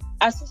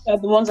 as if they're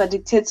the ones that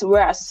dictate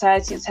where our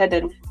society is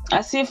headed.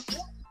 As if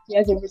he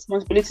has a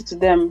responsibility to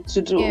them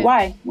to do. Yeah.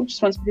 Why? Which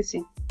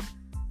responsibility?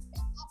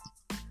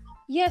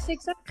 Yes,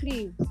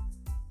 exactly.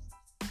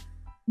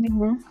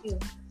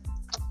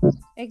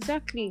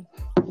 Exactly.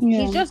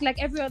 Yeah. He's just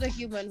like every other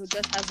human who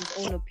just has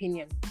his own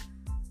opinion.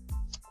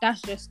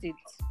 That's just it.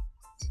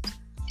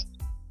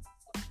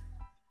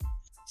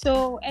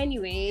 So,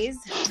 anyways,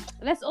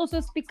 let's also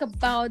speak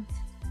about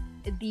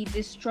the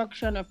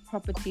destruction of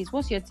properties.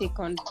 What's your take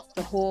on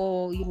the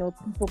whole,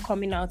 people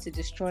coming out to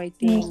destroy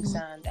things?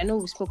 And I know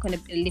we've spoken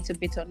a little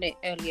bit on it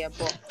earlier,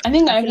 but I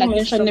think I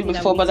mentioned it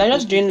before, but they're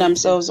just doing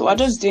themselves. We're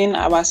just doing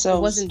ourselves.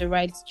 It wasn't the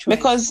right choice.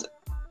 Because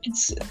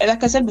it's,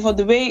 like I said before,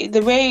 the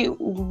way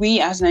we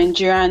as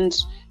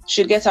Nigerians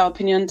should get our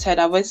opinions heard,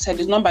 I've always said,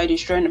 is not by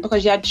destroying it,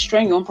 because you are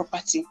destroying your own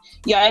property.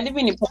 You are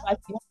living in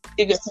property.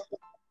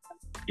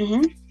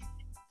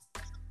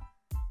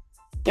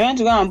 They went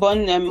to go and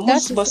burn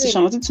whose bus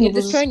station? Was it You're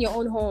destroying your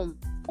own home.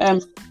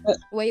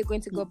 Where you're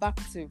going to go back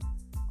to.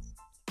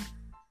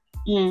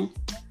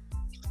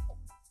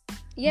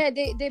 Yeah,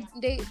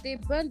 they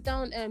burnt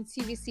down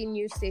TVC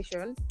news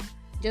station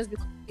just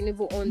because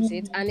Tinubu owns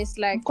it, and it's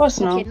like,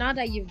 now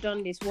that you've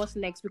done this, what's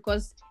next?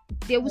 Because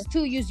they will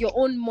still use your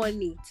own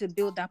money to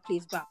build that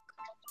place back.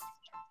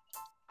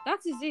 That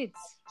is it.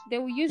 They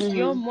will use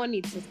your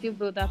money to still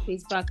build that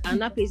place back,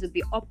 and that place will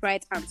be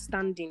upright and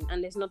standing,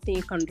 and there's nothing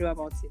you can do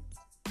about it.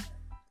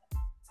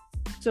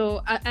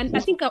 So, I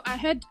think I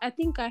heard.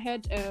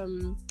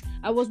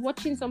 I was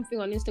watching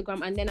something on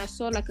Instagram, and then I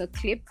saw like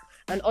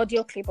an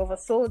audio clip of a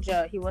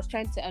soldier. He was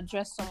trying to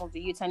address some of the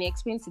youths, and he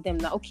explained to them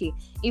that,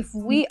 if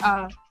we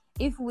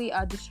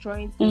are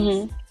destroying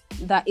things,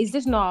 that is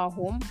this not our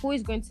home? Who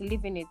is going to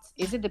live in it?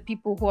 Is it the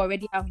people who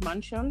already have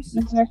mansions?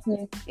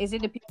 Exactly. Is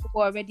it the people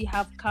who already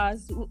have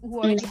cars, who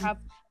already have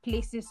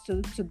places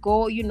to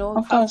go,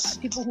 Of course.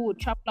 People who would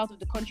travel out of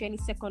the country any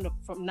second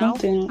from now?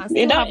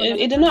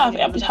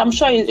 I'm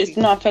sure it's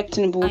not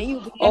affecting both.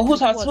 Or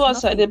whose house? Who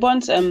else? They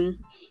want someone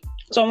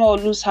will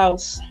lose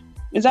house.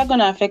 Is that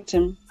going to affect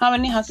him? How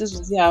many houses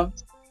does he have?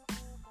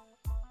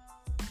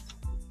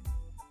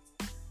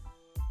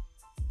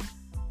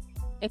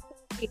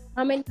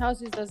 How many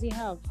houses does he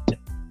have?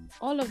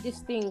 All of these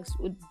things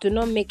do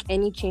not make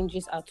any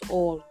changes at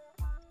all.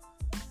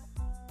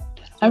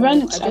 I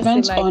went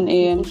on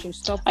a.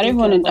 I don't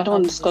want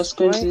to discuss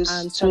going to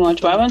this too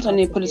much, but I went on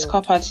a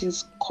political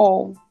party's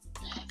call,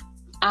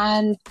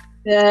 and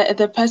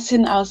the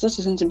person I was just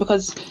listening to,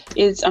 because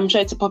I'm sure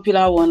it's a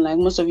popular one, like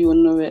most of you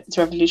will know it. It's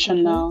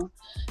Revolution Now,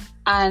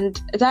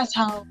 and that's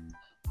how.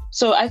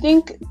 So I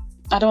think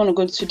I don't want to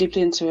go too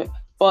deeply into it,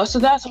 but so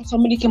that's how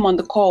somebody came on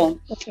the call,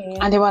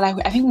 and they were like,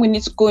 I think we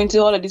need to go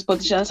into all of these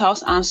politicians'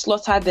 house and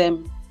slaughter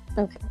them,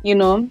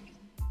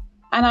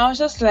 And I was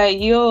just like,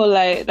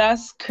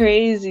 that's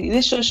crazy.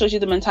 This shows you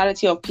the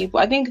mentality of people.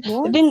 I think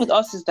the thing with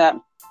us is that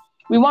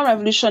we want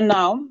revolution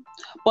now,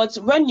 but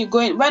when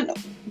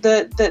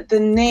the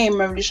name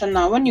Revolution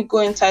Now, when you go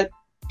inside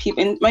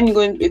people, when you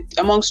go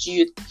amongst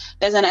youth,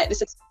 there's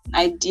this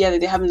idea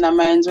that they have in their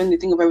minds when they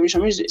think of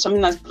revolution, which is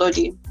something that's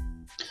bloody.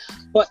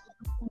 But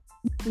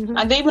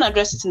and they even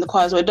address it in the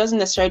call as well. It doesn't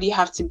necessarily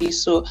have to be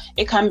so.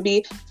 It can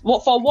be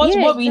what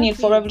we need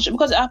for revolution,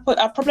 because our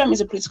problem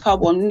is a political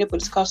one. We need a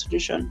political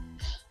solution.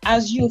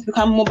 As youth, we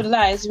can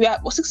mobilize.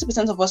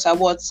 60% of us are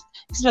 60%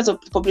 of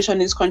the population in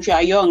this country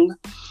are young.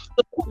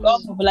 So we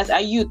all mobilize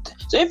our youth.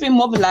 So if we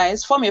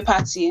mobilize, form a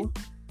party,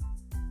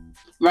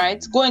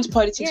 right? Go into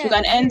politics, we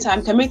can enter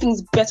and can make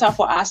things better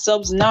for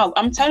ourselves now.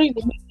 I'm telling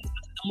you,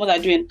 what they're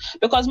doing,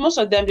 because most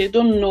of them, they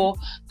don't know.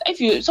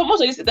 Most of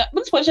these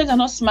politicians are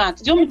not smart.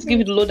 Do you want me to give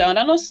you the lowdown?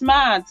 They're not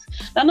smart.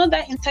 They're not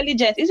that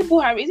intelligent. Is it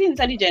Buhari? Is he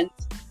intelligent?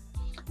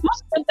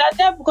 Most of them, they're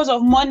there because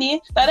of money.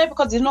 They're there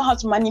because they know how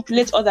to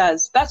manipulate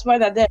others. That's why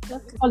they're there.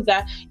 Because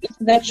they're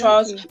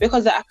intellectuals,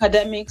 because they're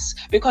academics,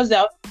 because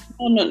they're...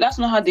 No, that's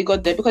not how they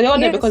got there. Because they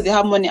got there because they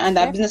have money and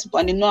they're business people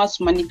and they know how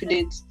to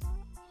manipulate.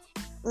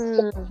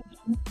 Mm.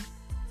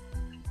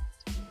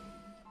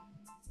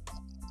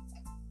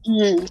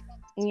 Mm.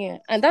 Yeah,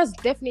 and that's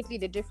definitely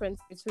the difference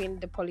between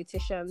the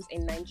politicians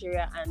in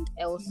Nigeria and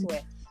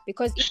elsewhere.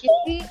 Because if you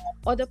see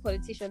other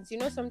politicians,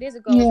 some days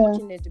ago I was Yeah.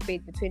 watching a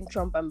debate between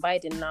Trump and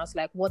Biden, and I was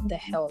like, what the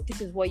hell?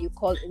 This is what you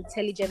call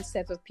intelligent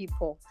set of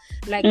people.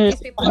 Like,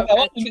 these people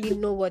actually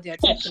know what they're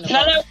talking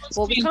about.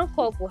 But we can't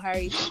call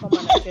Buhari to come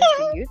and address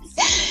the youths.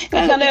 We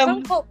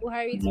can't call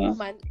Buhari to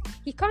come and...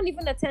 He can't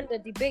even attend the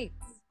debate.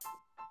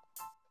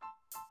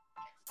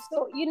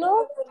 So,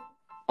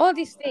 all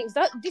these things,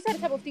 these are the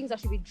type of things that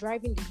should be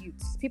driving the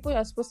youths. People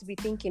are supposed to be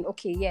thinking,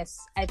 okay, yes,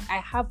 I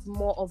have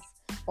more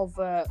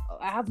I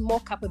have more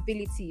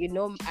capability,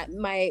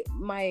 my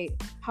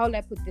how will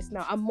I put this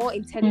now? I'm more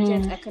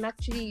intelligent. I can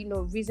actually,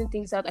 reason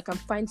things out. I can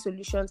find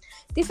solutions.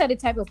 These are the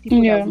type of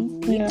people that we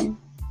need. Yeah.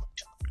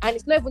 And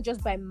it's not even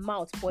just by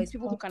mouth, but it's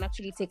people who can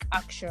actually take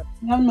action.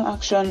 We have no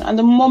action. And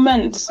the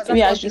moment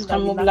we actually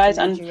can mobilize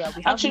and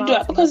actually do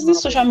it, because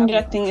this social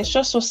media thing is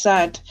just so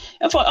sad.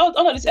 And for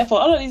all of this effort,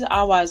 all of these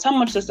hours, how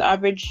much does the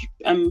average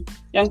young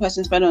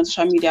person spend on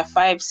social media?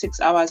 5, 6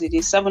 hours a day,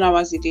 7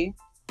 hours a day?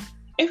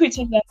 If we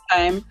take that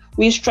time,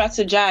 we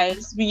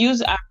strategize, we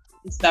use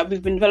apps that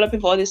we've been developing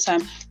for all this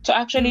time to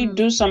actually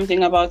do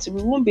something about it,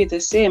 we won't be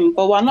the same.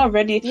 But we're not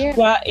ready. Yeah.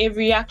 We're a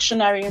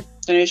reactionary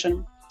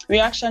generation.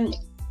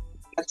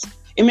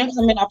 It makes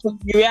something happen,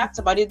 you react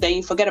about it, then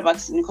you forget about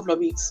it in a couple of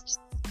weeks.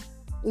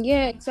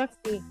 Yeah,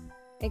 exactly.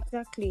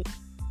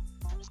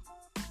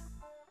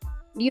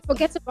 You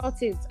forget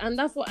about it, and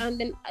that's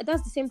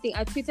the same thing.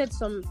 I tweeted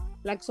some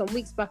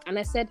weeks back, and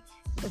I said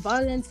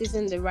violence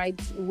isn't the right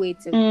way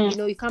to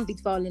you can't beat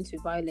violence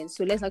with violence.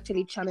 So let's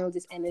actually channel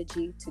this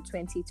energy to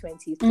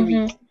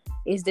 2023.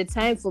 It's the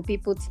time for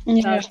people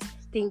to start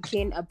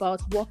thinking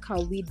about what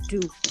can we do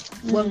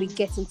when we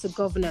get into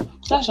governance.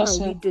 What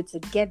can we do to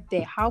get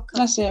there? How can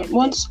that's it?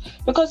 Once,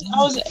 because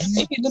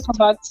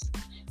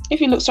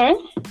if you look, sorry.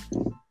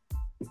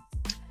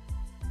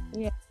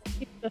 Yeah,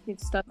 people just need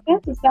to start.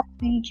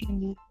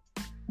 Thinking.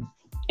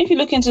 If you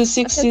look into the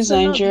 60s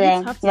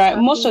Nigeria, right,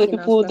 most of the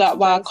people that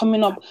were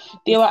coming up,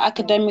 they were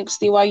academics,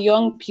 they were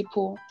young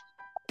people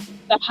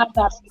that had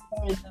that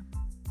in them.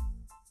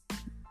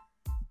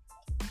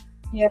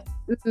 Yeah.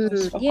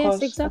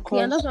 Yes, exactly.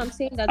 And that's what I'm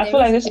saying. That I feel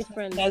like this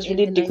has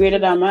really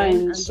degraded our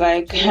minds.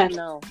 Like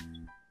now.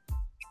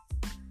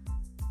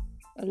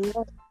 A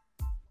lot.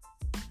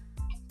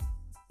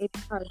 It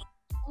has.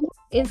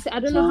 I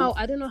don't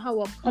know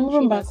how a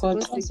country that's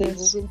supposed to be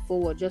moving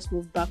forward just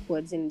move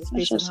backwards in the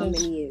space of how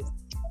many years.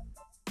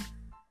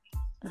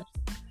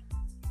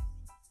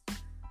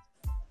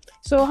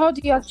 So how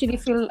do you actually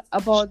feel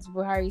about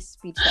Buhari's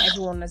speech that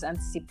everyone was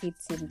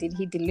anticipating? Did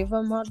he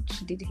deliver much?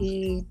 Did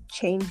he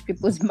change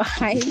people's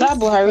minds? That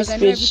Buhari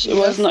speech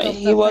was not.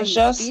 He was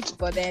just. Speech,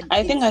 but then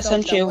I think I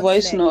sent you a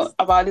voice note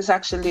about this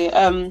actually.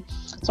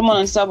 Someone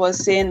on sub was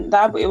saying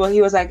that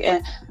he was like,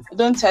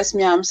 "Don't test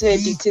me. I'm still a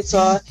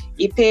dictator.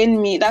 He paid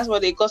me." That's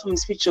what they got from the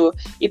speech.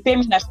 He paid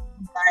me that.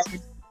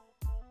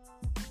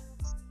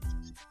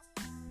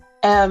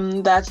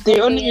 That the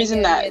only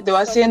reason that they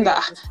were saying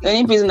that the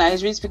only reason that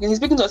he's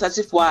speaking to us as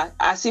if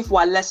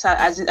we're lesser,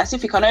 as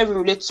if he cannot even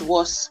relate to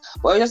us,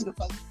 but just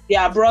because the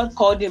abroad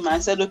called him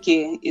and said,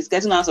 okay, it's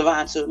getting out of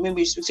hand, so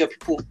maybe you speak to your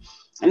people.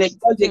 And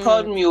they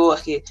called me,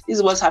 okay, this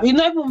is what's happening.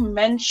 He not even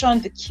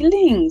mentioned the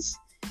killings.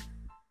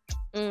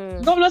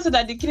 The governor said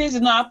that the killings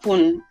did not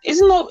happen. It's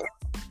not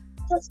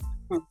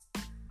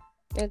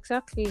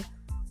exactly.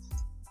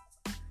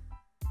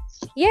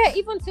 Yeah,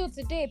 even till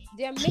today,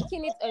 they're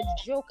making it a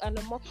joke and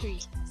a mockery,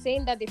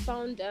 saying that they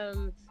found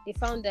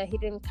a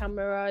hidden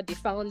camera, they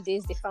found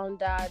this, they found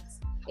that.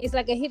 It's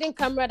like a hidden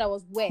camera that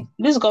was where?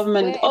 This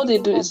government, all they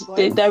do is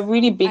they're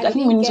really big. I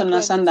think we need to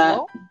understand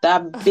that they're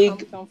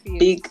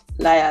big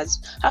liars.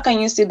 How can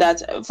you say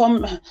that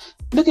from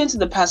looking to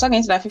the past? How can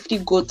you say that 50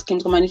 goats came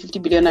to command 50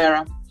 billion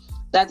naira?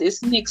 That a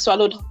snake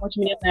swallowed how much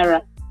million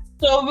naira?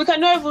 So we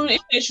cannot even,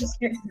 if they should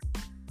say.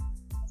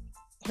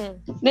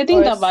 They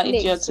think about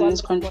idiots in this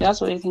country.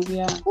 That's what they think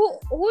we are.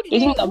 Who do they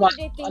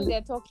think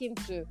they're talking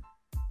to?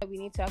 We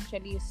need to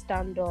actually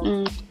stand up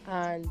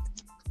and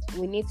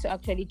we need to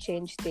actually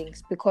change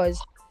things,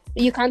 because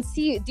you can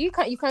see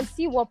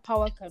what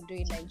power can do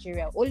in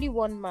Nigeria. Only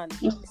one man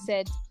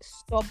said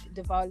stop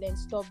the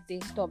violence, stop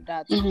this, stop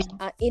that.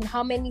 In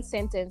how many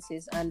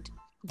sentences? And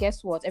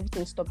guess what?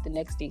 Everything stopped the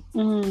next day.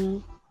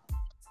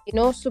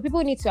 So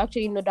people need to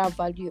actually know that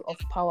value of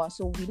power.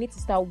 So we need to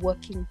start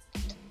working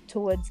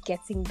towards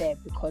getting there,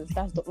 because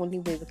that's the only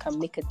way we can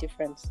make a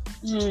difference.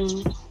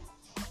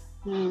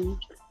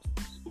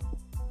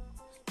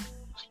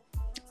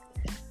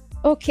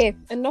 Okay,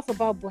 enough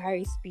about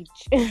Buhari's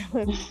speech.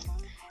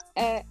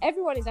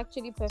 Everyone is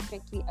actually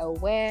perfectly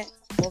aware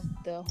of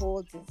the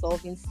whole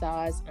dissolving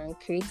SARS and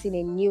creating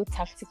a new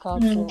tactical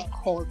tool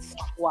called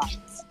SWAT.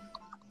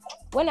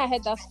 When I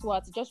heard that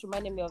SWAT, it just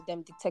reminded me of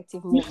them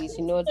detective movies,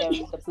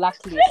 the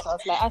Blacklist. I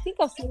was like, I think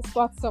I've seen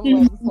SWAT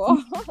somewhere before.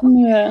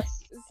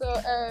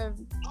 So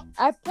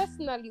I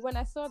personally, when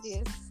I saw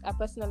this, I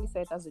personally saw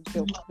it as a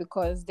joke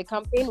because the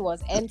campaign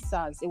was end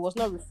SARS. It was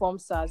not reform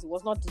SARS. It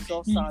was not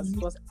dissolve SARS.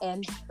 It was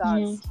end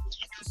SARS.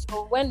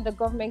 So when the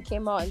government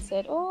came out and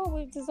said, "Oh,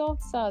 we've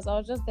dissolved SARS," I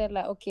was just there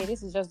like, okay,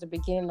 this is just the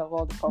beginning of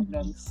all the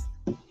problems.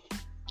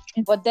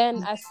 But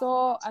then I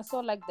saw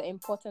like the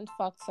important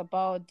facts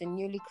about the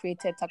newly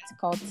created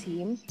tactical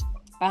team,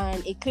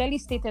 and it clearly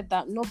stated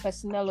that no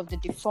personnel of the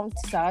defunct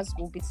SARS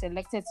will be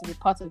selected to be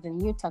part of the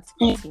new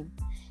tactical team.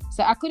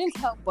 So I couldn't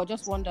help but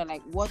just wonder,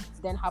 like, what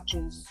then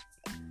happens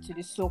to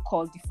the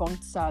so-called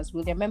defunct SARS?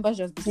 Will their members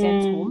just be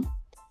sent home?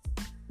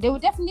 They will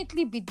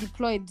definitely be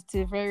deployed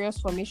to various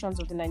formations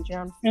of the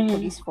Nigerian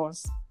police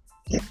force.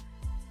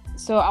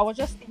 So I was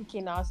just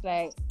thinking, I was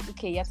like,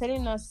 okay, you're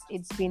telling us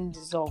it's been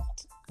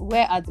dissolved.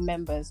 Where are the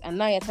members? And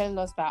now you're telling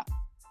us that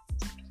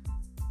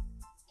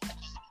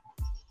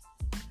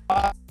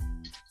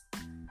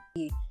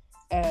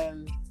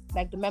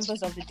like the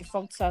members of the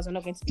defunct SARS are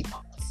not going to be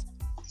part.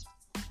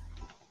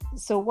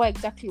 So what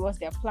exactly was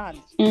their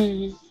plan?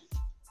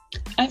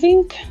 I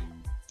think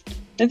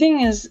the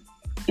thing is,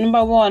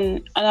 number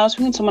one, and I was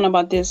speaking to someone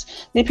about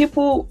this, the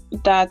people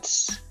that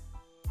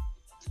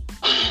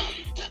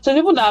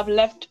have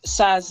left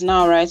SARS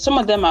now, right? Some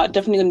of them are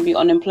definitely going to be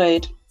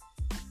unemployed.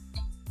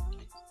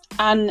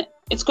 And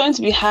it's going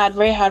to be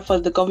very hard for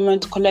the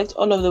government to collect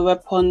all of the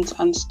weapons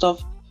and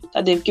stuff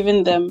that they've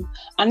given them.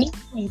 And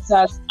in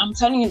SARS, I'm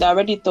telling you, they're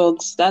already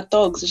thugs. They're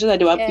thugs. It's just that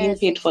they were being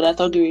paid for that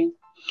thuggery.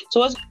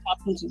 So what's going to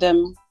happen to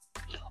them?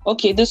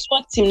 Okay, the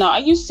SWAT team now, are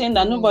you saying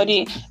that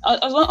nobody,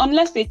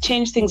 unless they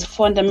change things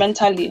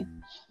fundamentally?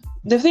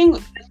 The thing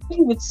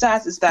with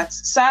SARS is that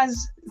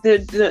SARS,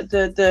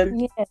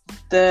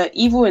 the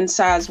evil in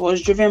SARS was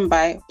driven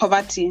by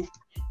poverty.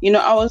 You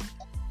know, I was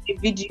a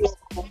video.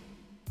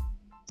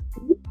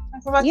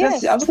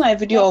 Yes. I was looking at a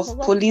video of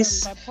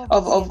police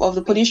of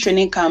the police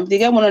training camp. They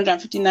get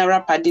 150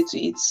 naira per day to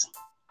eat.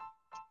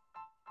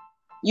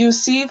 You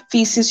see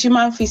feces,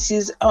 human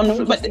feces on the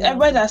floor, but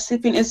everybody that's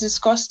sleeping is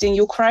disgusting.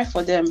 You cry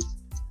for them.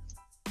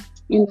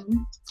 You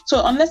know?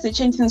 So unless they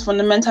change things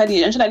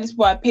fundamentally, ensure that these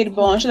people are paid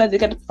well, ensure that they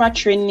get proper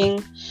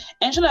training,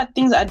 ensure that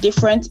things are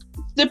different.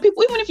 The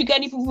people, even if you get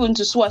any people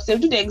into SWAT, they'll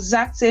do the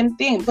exact same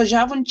thing because you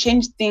haven't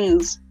changed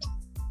things.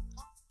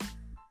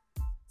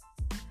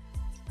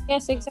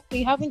 Yes, exactly.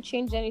 You haven't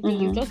changed anything.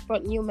 You just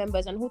brought new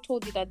members, and who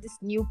told you that these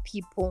new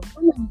people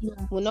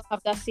will not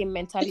have that same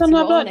mentality? It's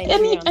not about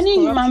any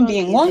human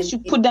being. Once you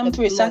put them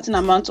through a certain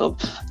amount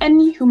of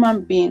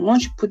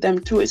once you put them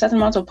through a certain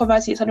amount of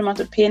poverty, a certain amount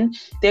of pain,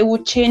 they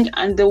will change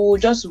and they will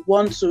just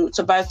want to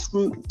survive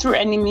through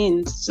any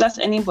means. So that's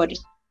anybody.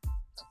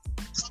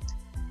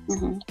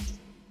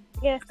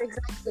 Yes,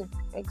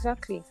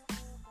 exactly.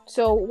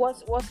 So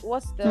what's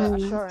the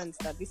assurance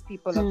that these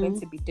people are going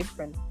to be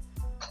different?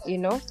 You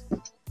know.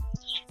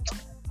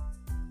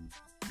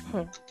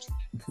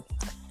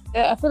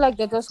 I feel like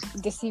they're just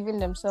deceiving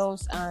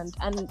themselves, and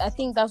I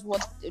think that's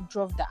what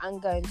drove the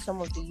anger in some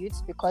of the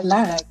youths, because it's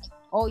like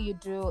all you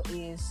do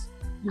is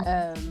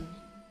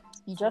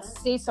you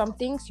just say some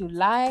things, you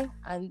lie,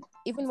 and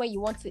even when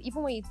you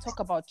talk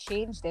about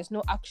change, there's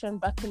no action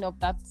backing up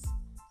that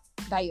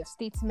your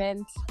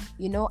statement,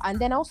 you know. And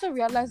then I also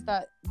realized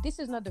that this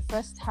is not the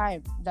first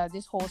time that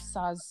this whole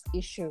SARS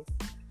issue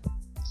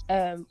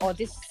or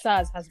this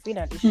SARS has been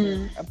an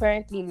issue.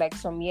 Apparently, like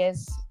some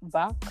years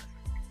back,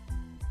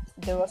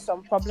 there were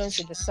some problems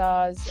with the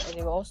SARS, and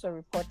they were also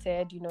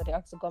reported. You know, they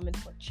asked the government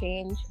for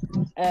change.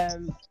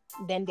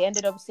 Then they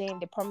ended up saying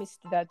they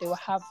promised that they will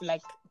have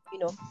like, you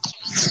know,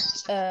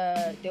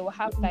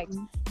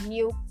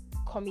 new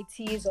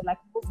committees or like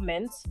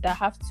movements that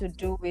have to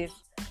do with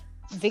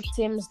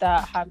victims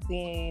that have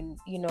been,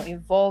 you know,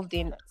 involved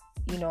in,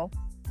 you know,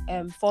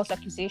 false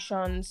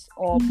accusations,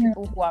 or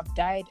people who have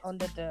died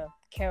under the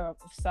care of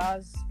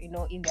SARS, you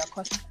know, in their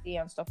custody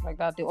and stuff like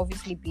that. They'll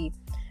obviously be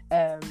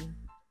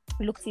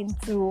looked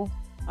into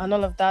and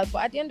all of that.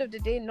 But at the end of the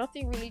day,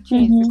 nothing really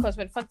changed, because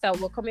with the fact that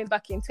we're coming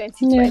back in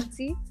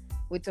 2020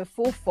 with a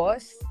full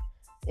force,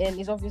 and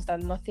it's obvious that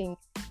nothing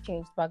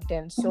changed back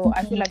then. So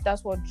I feel like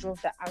that's what drove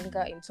the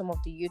anger in some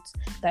of the youths,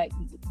 that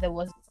there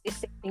was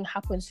this thing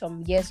happened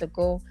some years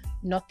ago,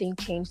 nothing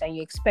changed, and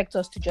you expect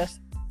us to just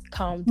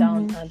calm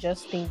down and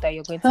just think that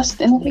you're going to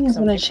nothing is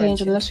going to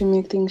change unless we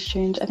make things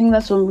change. I think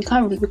that's when we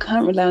can't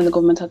rely on the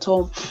government at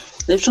all.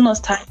 They've shown us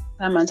time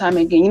and time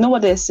again. You know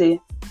what they say?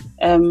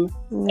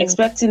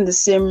 Expecting doing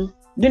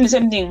the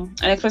same thing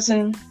and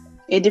expecting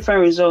a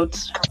different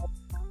result.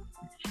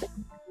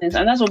 And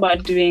that's what we're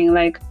doing.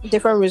 Like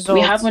different results.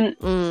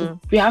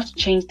 We have to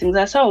change things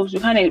ourselves. We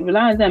can't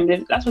rely on them.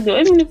 That's what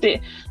even if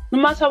they, no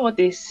matter what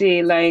they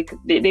say, like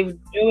they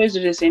always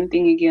do the same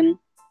thing again.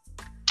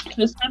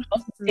 So it's time for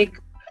us to take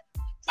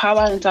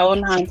power into our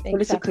own hands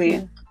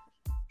politically.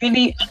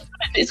 Really,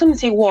 it's going to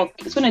take work.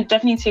 It's going to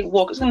definitely take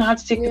work. It's going to have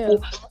to take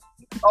people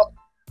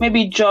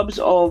maybe jobs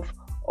of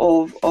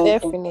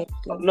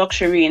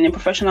luxury in the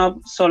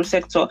professional sort of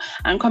sector,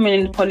 and coming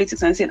in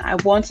politics and saying, I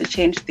want to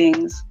change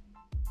things.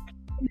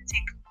 It's going to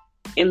take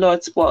a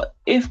lot, but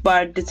if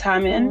we're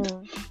determined,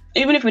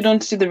 even if we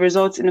don't see the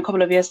results in a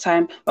couple of years'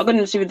 time, we're going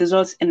to see the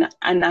results in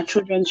our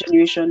children's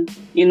generation,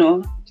 you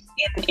know,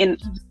 in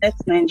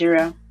next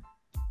Nigeria.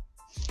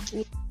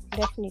 Yeah,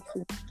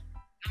 definitely.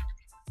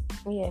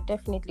 Yeah,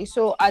 definitely.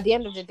 So at the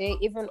end of the day,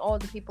 even all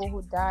the people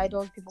who died,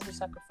 all the people who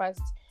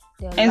sacrificed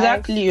their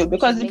Exactly, lives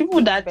because to the make people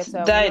things that better will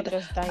not died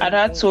just die at in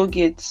that vain. toll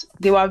gate,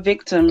 they were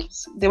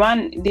victims. They were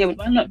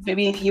not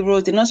maybe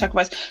heroes, they not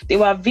sacrificed. They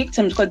were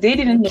victims because they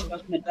didn't know they were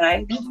going to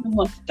die. They didn't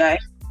want to die.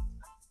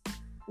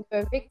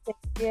 They're victims.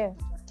 Yeah,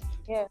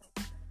 yeah,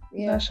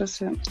 yeah, That's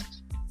just it.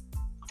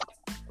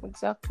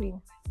 exactly.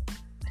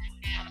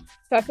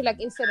 So I feel like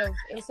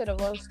instead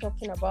of us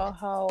talking about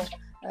how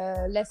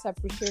let's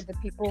appreciate the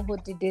people who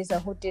did this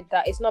and who did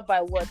that, it's not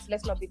by words.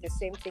 Let's not be the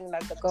same thing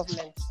like the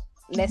government.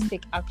 Let's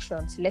take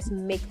actions. Let's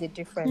make the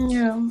difference.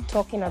 Yeah.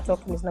 Talking and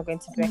talking is not going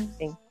to do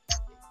anything.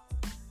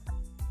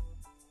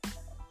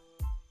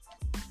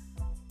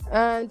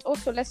 And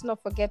also, let's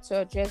not forget to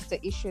address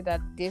the issue that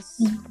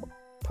this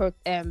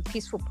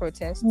peaceful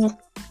protest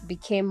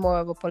became more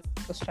of a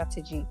political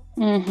strategy.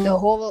 The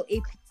whole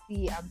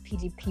APC and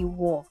PDP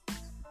war,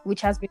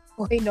 which has been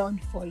going on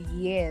for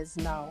years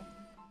now.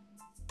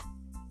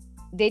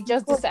 I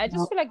just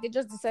feel like they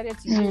just decided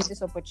to use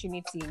this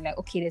opportunity. Like,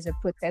 okay, there's a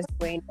protest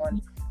going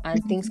on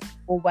and things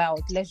go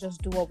wild. Let's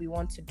just do what we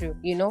want to do.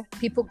 You know,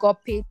 people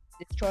got paid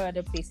to destroy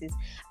other places.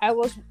 I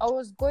was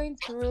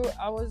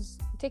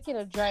taking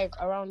a drive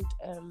around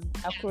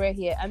Akure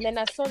here, and then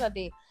I saw that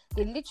they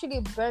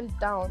literally burned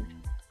down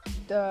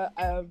the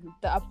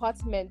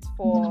apartment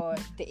for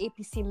the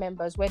APC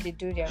members where they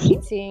do their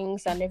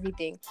meetings and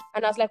everything.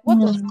 And I was like, what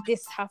does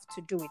this have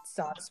to do with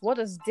SARS? What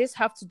does this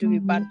have to do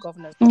with bad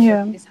governance? What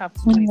does this have to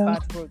do with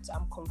bad roads?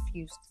 I'm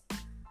confused.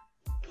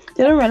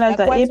 They don't realize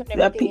Like,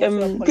 that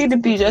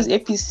PDP is just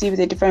APC with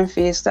a different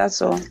face.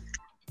 That's all.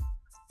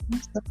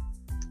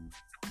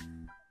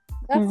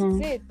 That's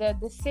it. They're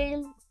the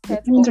same.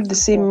 The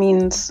same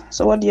means.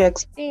 So what do you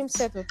expect? Same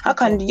set of How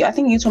can you? I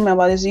think you told me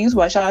about this. You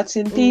were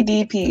shouting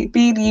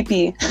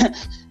PDP.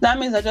 That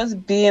means they're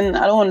just being.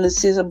 I don't want to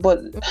say it, but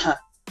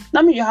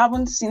that means you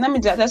haven't seen. That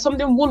means that there's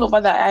something wool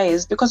over their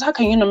eyes. Because how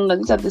can you know that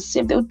these are the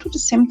same? They will do the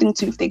same thing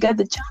to you if they get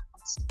the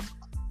chance.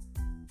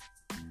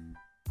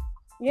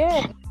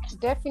 Yeah,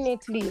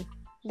 definitely.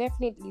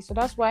 So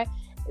that's why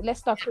let's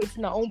start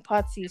creating our own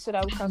party so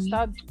that we can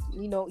start,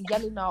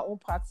 yelling our own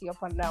party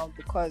up and down,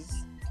 because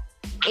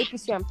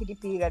APC and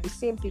PDP are the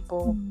same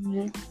people,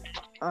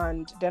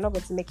 and they're not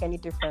going to make any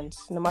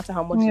difference, no matter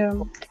how much.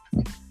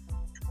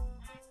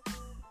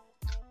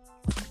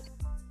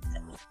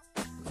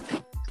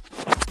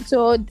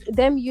 So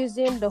them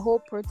using the whole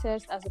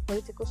protest as a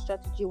political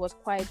strategy was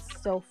quite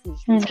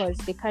selfish, because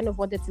they kind of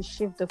wanted to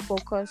shift the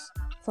focus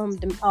from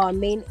our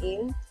main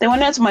aim. They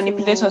wanted to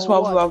manipulate us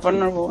while we were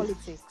vulnerable.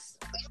 Politics.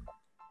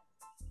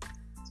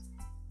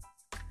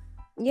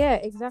 Yeah,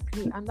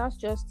 exactly, and that's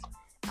just.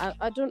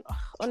 I don't,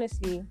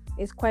 honestly,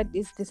 it's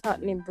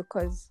disheartening,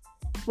 because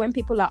when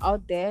people are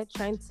out there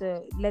trying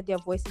to let their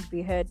voices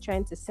be heard,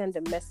 trying to send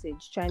a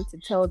message, trying to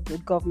tell the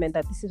government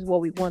that this is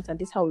what we want and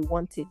this is how we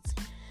want it,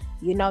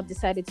 you now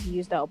decided to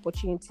use that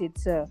opportunity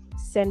to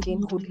send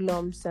in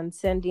hoodlums and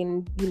send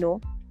in,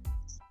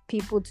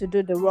 people to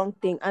do the wrong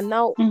thing. And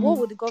now, what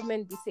would the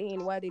government be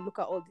saying while they look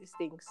at all these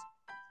things?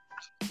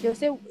 They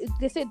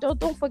say,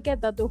 don't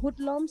forget that the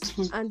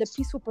hoodlums and the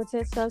peaceful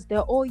protesters, they're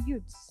all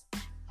youths.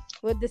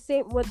 We're the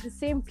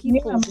same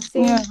people, And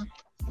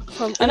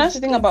that's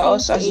the thing about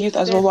us as youth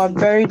as well. We're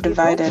very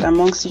divided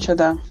amongst each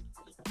other.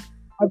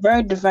 We're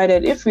very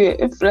divided. If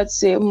let's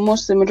say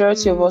the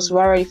majority of us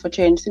were ready for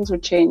change, things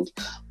would change.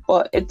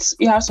 But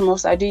you have some of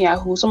us that are doing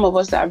Yahoo, some of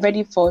us that are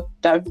ready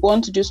that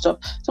want to do stuff,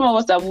 some of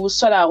us that will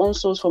sell our own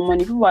souls for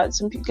money.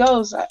 Some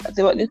girls,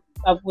 they were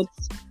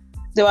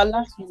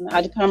laughing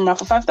at the camera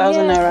for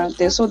 5,000 naira.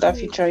 They sold their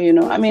future,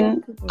 I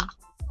mean.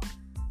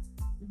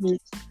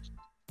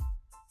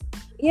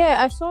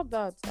 Yeah, I saw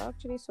that. I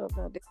actually saw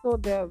that. They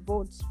sold their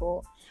votes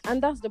for,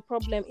 and that's the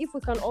problem. If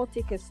we can all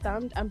take a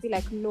stand and be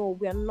like, no,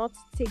 we are not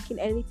taking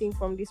anything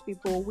from these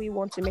people. We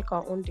want to make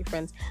our own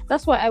difference.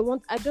 That's why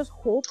I just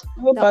hope.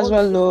 I hope as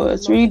well, though.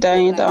 It's really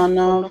dying down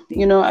now.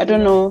 I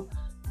don't know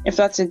if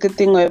that's a good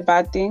thing or a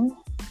bad thing.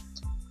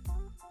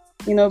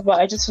 But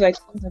I just feel like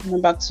things are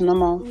going back to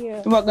normal. Yeah.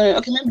 People are going,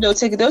 okay, maybe they'll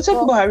take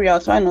Buhari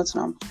out. Why not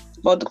now?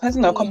 But the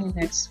person that comes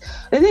next.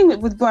 The thing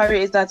with Buhari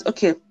is that,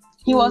 okay,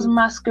 he was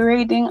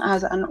masquerading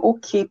as an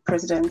okay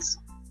president.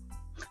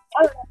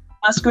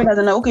 Masquerade as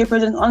an okay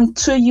president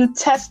until you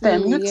test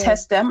them.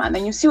 Test them, and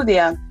then you see who they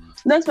are.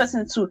 Next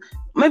person too.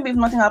 Maybe if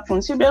nothing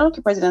happens, you'll be an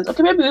okay president.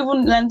 Okay, maybe we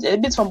even learn a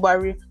bit from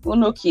Buhari.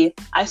 Okay,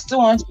 I still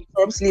want to be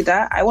corrupt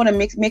leader. I'm gonna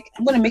make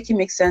it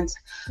make sense,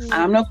 and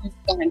I'm not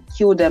going to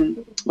kill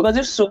them, because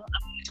if so, I'm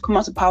going to come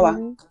out of power.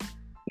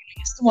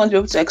 I still want to be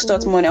able to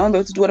extort money. I want to be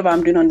able to do whatever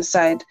I'm doing on the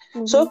side.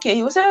 So okay,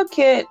 he will say,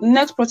 okay,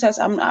 next protest,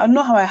 I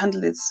know how I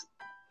handle it.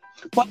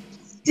 But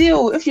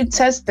still, if you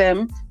test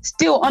them,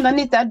 still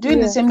underneath that,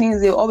 doing the same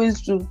things they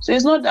always do. So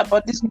it's not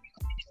about this new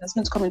that's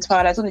going to come into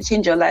power that's going to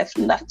change your life.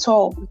 Not at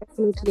all.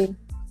 Definitely.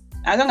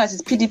 as long as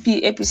it's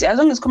PDP, APC, as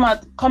long as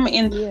coming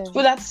in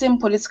through that same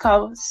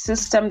political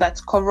system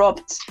that's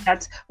corrupt,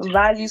 that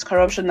values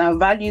corruption, that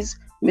values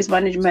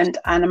mismanagement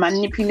and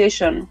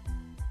manipulation,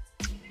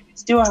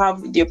 still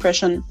have the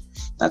oppression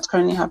that's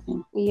currently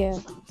happening. Yeah.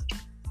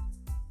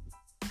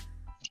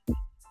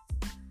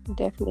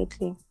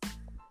 Definitely.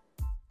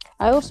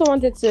 I also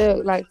wanted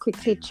to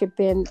quickly chip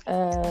in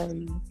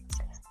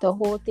the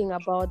whole thing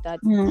about that,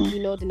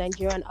 the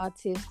Nigerian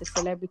artists, the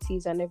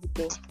celebrities and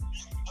everything.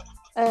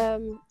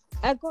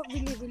 I got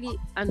really, really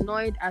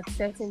annoyed at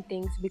certain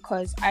things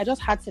because I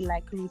just had to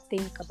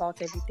rethink about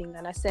everything.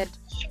 And I said,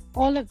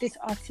 all of these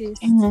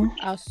artists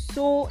are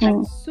so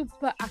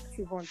super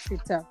active on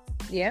Twitter.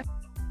 Yeah.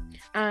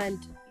 And,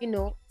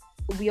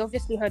 we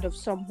obviously heard of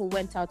some who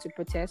went out to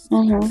protest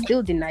and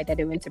still denied that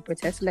they went to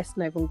protest. Let's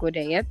not even go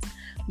there yet.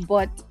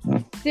 But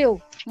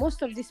still,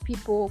 most of these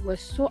people were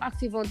so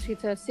active on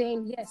Twitter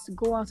saying, yes,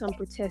 go out and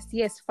protest.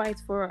 Yes, fight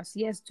for us.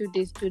 Yes, do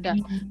this, do that.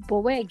 But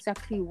where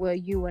exactly were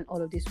you when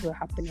all of this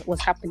was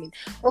happening?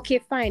 Okay,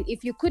 fine.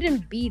 If you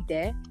couldn't be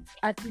there,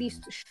 at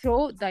least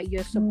show that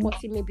you're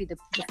supporting maybe the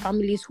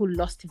families who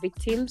lost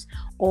victims,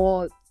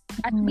 or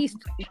at least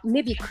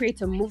maybe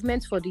create a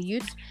movement for the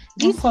youth.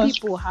 These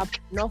people have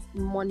enough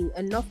money,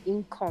 enough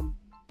income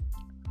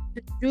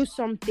to do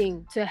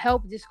something to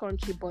help this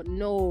country, but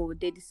no,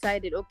 they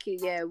decided, okay,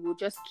 yeah, we'll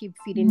just keep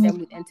feeding them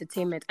with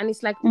entertainment. And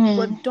it's like,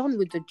 we're done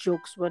with the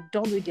jokes, we're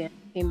done with the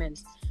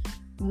entertainment.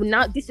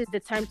 Now this is the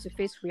time to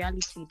face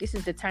reality. This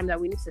is the time that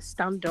we need to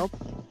stand up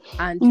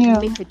and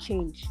make a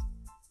change.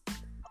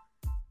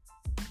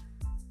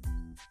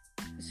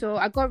 So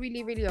I got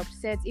really, really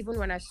upset even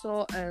when I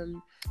saw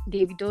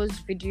Davido's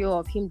video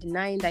of him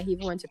denying that he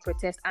even went to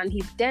protest, and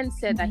he then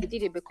said that he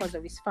did it because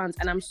of his fans.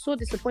 And I'm so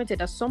disappointed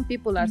that some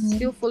people are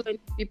still following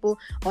people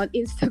on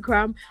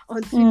Instagram,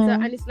 on Twitter,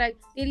 and it's like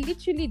they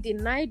literally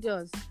denied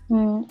us.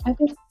 I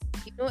think,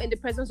 in the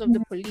presence of the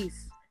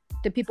police,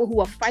 the people who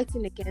are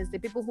fighting against, the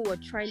people who are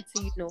trying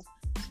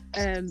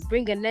to,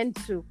 bring an end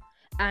to,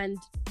 and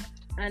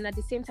at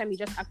the same time, he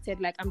just acted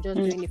like, I'm just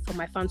doing it for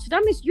my fans. So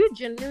that means you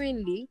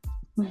genuinely.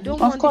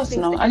 Of course,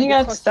 no. I think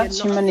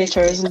that's human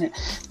nature, isn't it?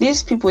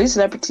 These people, these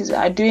celebrities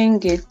are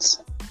doing it.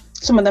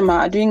 Some of them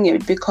are doing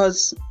it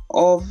because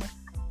of.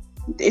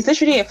 It's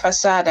literally a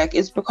facade.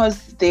 It's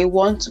because they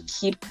want to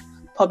keep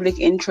public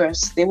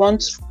interest. They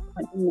want.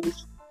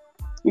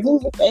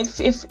 Even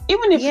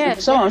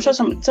if I'm sure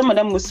some of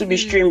them will still be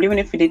streamed, even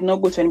if they did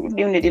not go to even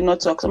if they did not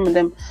talk. Some of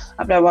them,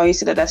 after a while, you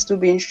see that they're still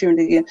being streamed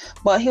again.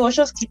 But he was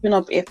just keeping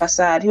up a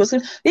facade. He was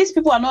saying, these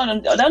people are not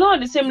on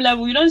the same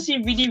level. You don't see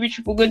really rich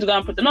people going to go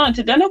and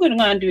protest. They're not going to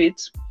go and do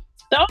it.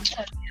 But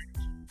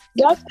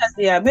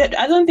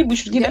I don't think we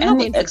should give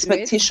any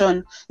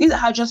expectation. These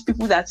are just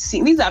people that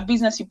sing. These are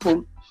business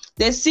people.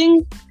 They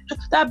sing.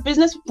 That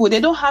business people. They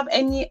don't have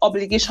any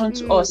obligation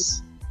to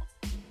us.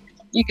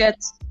 You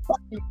get.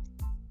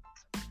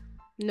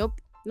 Nope,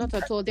 not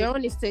at all. Their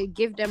own is to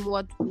give them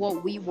what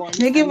we want.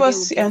 They give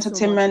us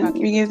entertainment.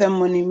 We give them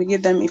money. We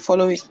give them a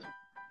following.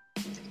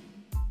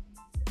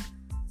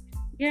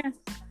 Yeah,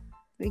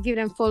 we give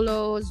them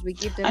follows. We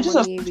give them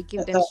money. We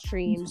give them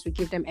streams. We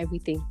give them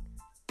everything.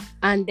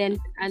 And then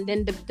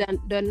the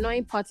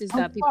annoying part is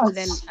that people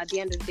then at the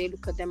end of the day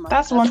look at them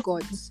as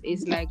gods.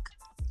 It's like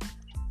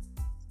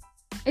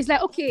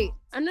okay.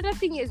 Another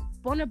thing is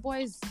Burna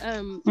Boy's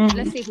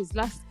let's say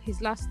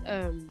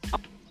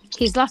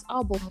his last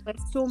album had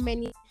so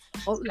many,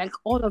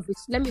 all of his,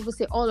 let me even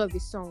say all of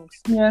his songs.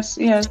 Yes.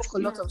 It spoke a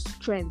lot of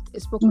strength.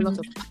 It spoke a lot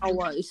of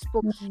power.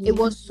 It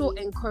was so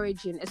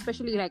encouraging,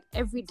 especially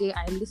every day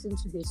I listened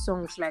to his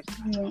songs.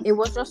 It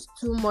was just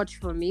too much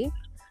for me.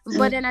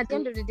 But then at the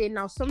end of the day,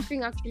 now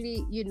something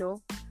actually,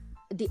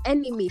 the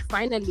enemy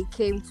finally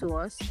came to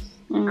us.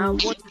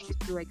 And what did you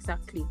do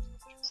exactly?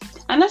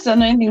 And that's the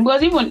annoying thing,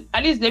 because even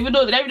at least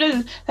Davido's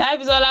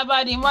life is all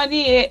about the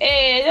money.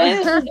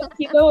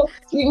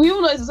 We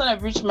all know he's the son of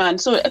a rich man,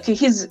 so okay,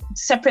 he's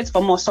separate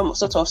from us,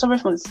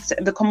 separate from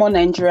the common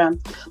Nigerian.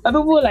 But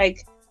people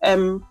like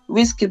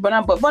Wizkid,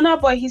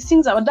 Burna Boy, he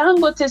sings about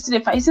Dangote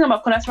today. He sings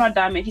about collateral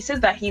damage. He says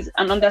that he's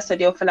an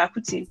understudy of Fela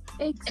Kuti.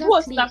 Exactly.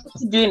 What was Fela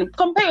Kuti doing?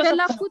 Compare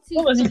yourself.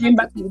 What was he doing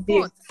back in the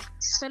day?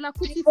 Fela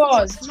Kuti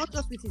fought, not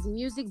just with his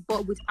music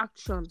but with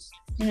actions.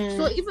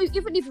 So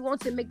even if you want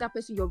to make that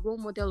person your role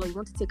model, or you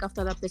want to take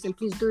after that person,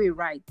 please do it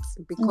right,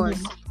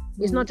 because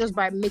it's not just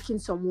by making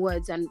some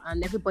words and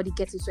everybody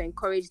getting so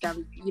encouraged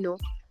and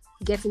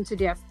get into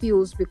their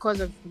feels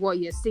because of what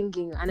you're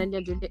singing, and then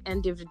at the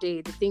end of the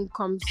day the thing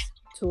comes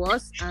to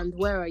us and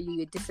where are you?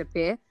 You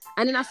disappear.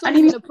 And then I saw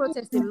him in a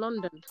protest in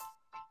London.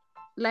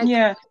 What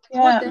the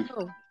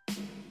hell?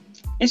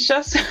 It's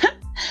just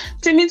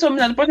Timmy told me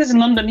that the protest in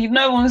London, he did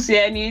not even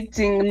say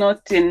anything,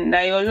 nothing.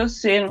 He was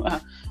just saying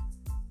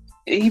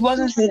he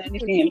wasn't saying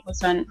anything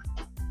important,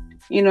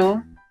 He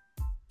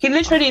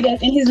literally,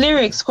 in his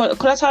lyrics,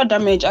 collateral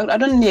damage, I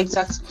don't know the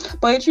exact,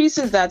 but it really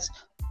says that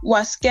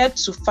we're scared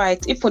to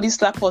fight. If police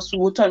slap us,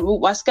 we'll turn.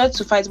 We're scared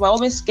to fight. We're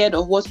always scared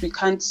of what we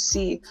can't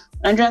see.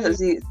 Nigerians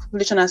as a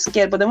population are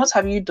scared. But then what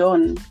have you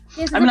done?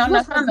 Yes, I mean, I what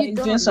understand that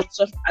you're doing some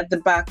stuff at the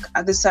back,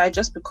 at the side,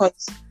 just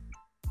because.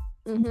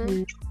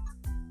 Mm-hmm.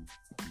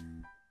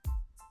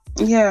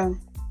 Yeah.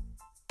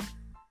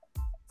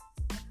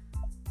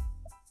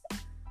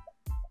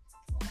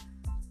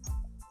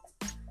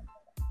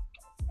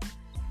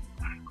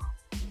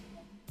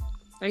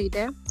 Are you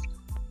there?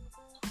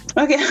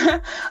 Okay,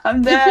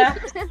 I'm there.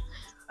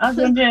 I'm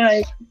thinking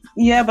like,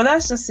 yeah, but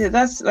that's just it.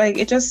 That's like,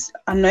 it just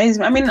annoys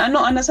me. I mean, I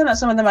don't understand that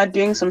some of them are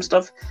doing some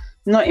stuff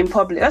not in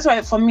public. That's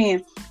why for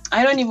me,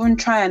 I don't even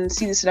try and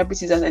see the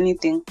celebrities as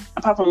anything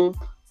apart from,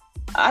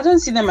 I don't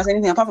see them as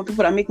anything apart from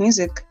people that make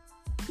music,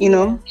 you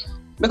know?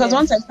 Because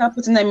once I start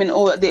putting them in,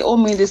 oh, they owe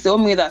me this, they owe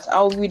me that,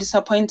 I'll be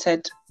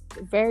disappointed.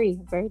 Very,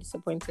 very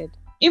disappointed.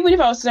 Even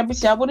if I was a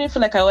celebrity, I wouldn't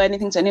feel like I owe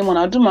anything to anyone.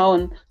 I'll do my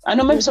own. I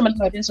know maybe somebody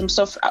might doing some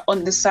stuff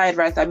on the side,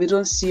 right, that we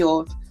don't see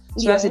of.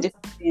 So that's a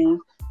different thing.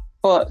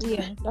 But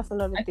yeah, that's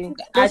another thing.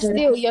 But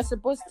still, they're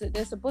supposed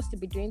to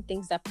be doing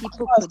things that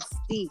people could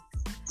see.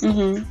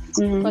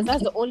 Because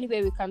that's the only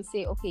way we can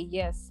say, okay,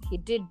 yes, he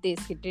did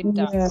this, he did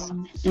that.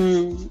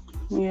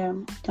 Yeah,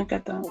 I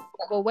get that.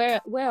 But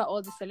where are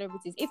all the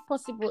celebrities? If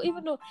possible,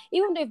 even though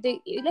if they,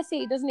 let's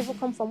say it doesn't even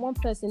come from one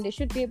person, they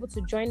should be able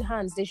to join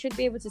hands. They should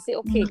be able to say,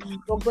 okay,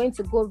 we're going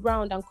to go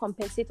around and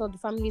compensate all the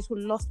families who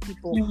lost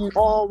people,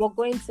 or we're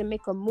going to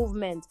make a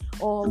movement,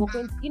 or we're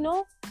going to, you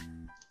know.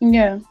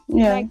 Yeah.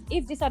 Like,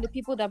 if these are the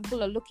people that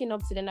people are looking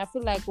up to, then I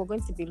feel like we're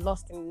going to be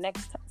lost in the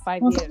next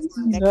 5 years.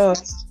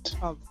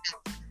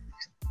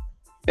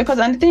 Because,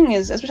 and the thing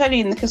is, especially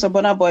in the case of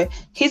Burna Boy,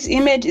 his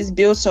image is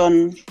built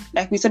on,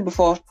 like we said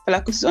before,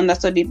 like it's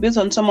understudied, built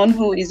on someone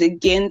who is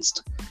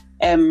against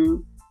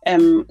the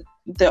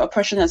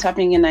oppression that's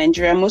happening in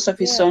Nigeria. Most of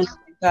his songs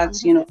like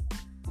that, you know.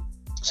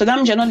 So that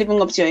means you're not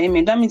living up to your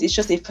image. That means it's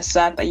just a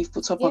facade that you've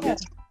put up of it.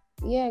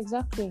 Yeah,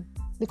 exactly.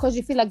 Because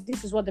you feel like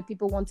this is what the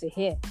people want to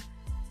hear.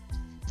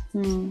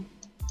 Most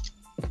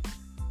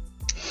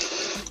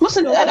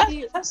of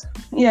I was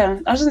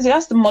going to say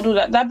that's the model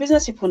that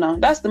business people now.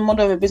 That's the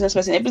model of a business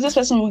person. A business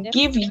person will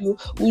give you,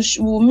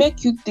 will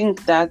make you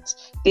think that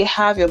they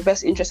have your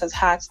best interest at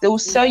heart. They will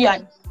sell you,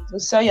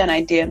 an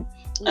idea, and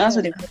that's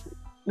what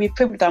we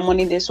pay with our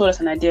money. They sold us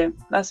an idea.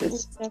 That's it.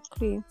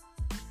 Exactly.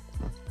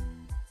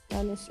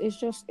 And it's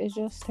just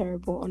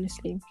terrible,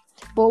 honestly.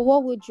 But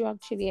what would you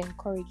actually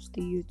encourage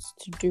the youths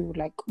to do?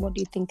 Like, what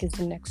do you think is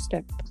the next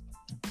step?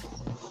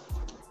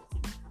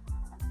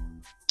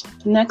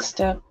 Next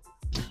step.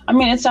 I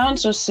mean, it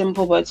sounds so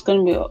simple, but it's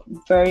going to be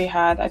very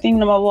hard. I think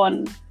number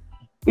one,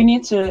 we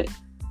need to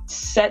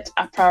set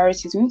our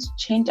priorities. We need to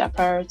change our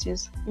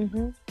priorities.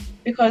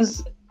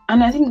 Because,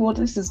 and I think what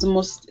this is the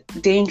most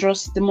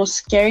dangerous, the most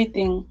scary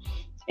thing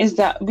is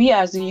that we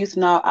as the youth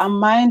now, our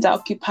minds are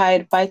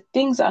occupied by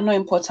things that are not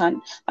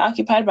important. They're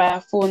occupied by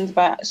our phones,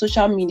 by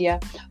social media.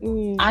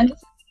 And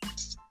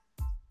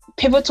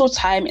pivotal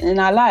time in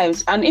our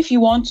lives. And if you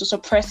want to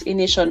suppress a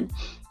nation,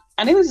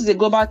 I think this is a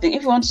global thing.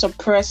 If you want to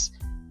suppress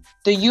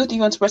the youth, you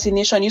want to suppress a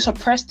nation, you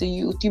suppress the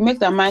youth, you make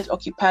their minds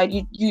occupied,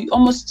 you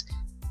almost,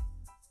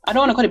 I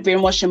don't want to call it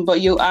brainwashing, but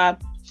you are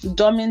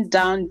dumbing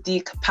down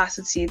the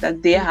capacity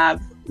that they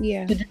have.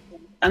 Yeah.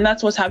 And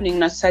that's what's happening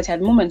in our society at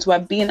the moment,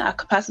 where our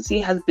capacity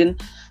has been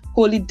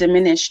wholly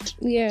diminished.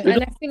 Yeah,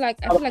 and I feel like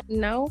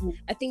now,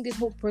 I think this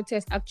whole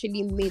protest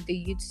actually made the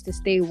youths to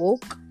stay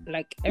woke.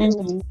 Like,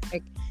 everyone's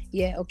like,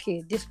 yeah,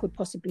 okay, this could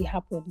possibly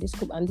happen.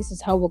 And this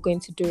is how we're going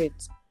to do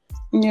it.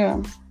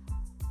 Yeah.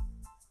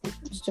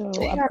 So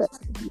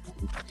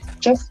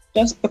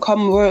just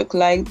become work,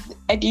 like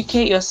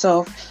educate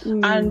yourself,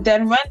 and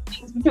then when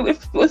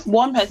if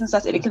one person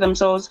starts to educate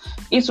themselves,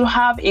 it will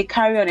have a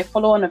carry-on, a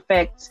follow-on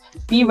effect.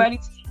 Be ready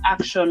to take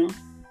action.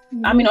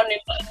 I mean, on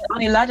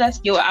a larger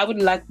scale, I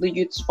would like the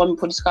youth to form a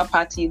political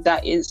party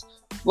that is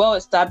well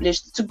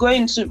established, to go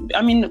into,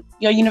 I mean,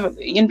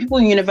 your people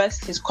in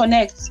universities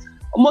connect.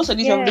 Most of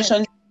these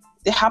revolutions,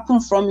 they happen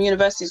from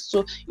universities.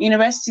 So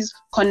universities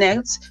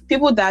connect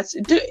people that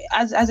do,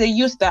 as a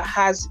youth that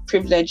has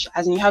privilege,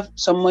 as in you have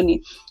some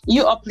money,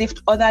 you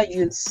uplift other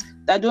youths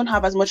that don't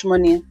have as much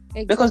money.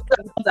 Exactly. Because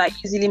they are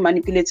easily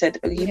manipulated.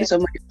 Okay, give me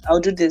some money, I'll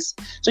do this.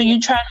 So you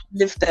try and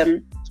uplift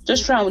them.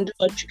 Just try and do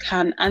what you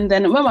can. And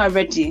then when we're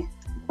ready,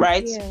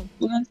 right,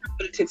 we don't have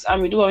politics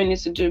and we do what we need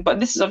to do. But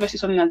this is obviously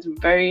something that's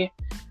very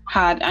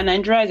hard. And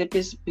Nigeria is a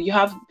place, you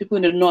have people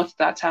in the north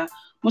that are,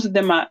 most of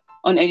them are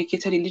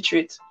uneducated,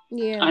 illiterate.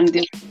 Yeah. And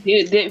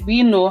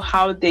we know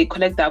how they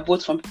collect their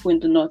votes from people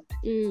in the north.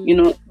 You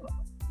know,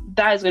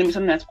 that is going to be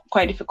something that's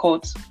quite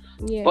difficult.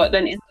 Yeah. But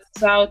then in the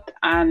south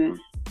and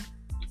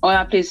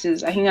other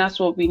places, I think that's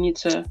what we need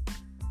to,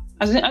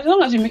 as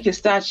long as you make a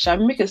start,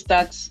 something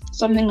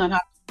can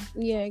happen.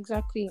 Yeah,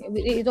 exactly.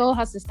 It all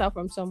has to start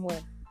from somewhere.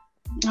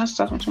 It has to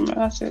start from somewhere,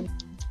 that's it.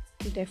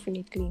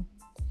 Definitely.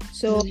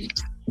 So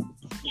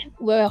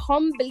we're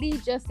humbly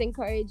just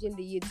encouraging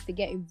the youth to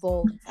get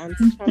involved and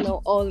to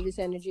channel all of this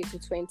energy to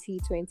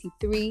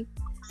 2023.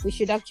 We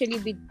should actually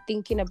be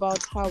thinking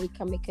about how we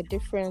can make a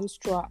difference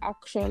through our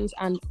actions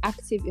and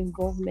active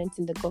involvement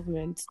in the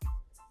government.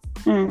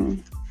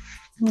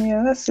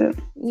 Yeah, that's it.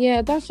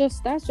 Yeah, that's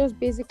just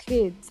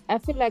basically it. I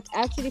feel like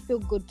I actually feel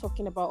good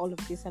talking about all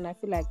of this, and I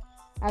feel like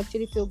I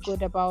actually feel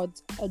good about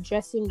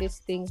addressing these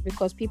things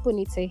because people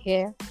need to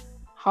hear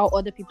how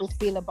other people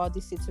feel about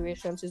these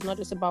situations. It's not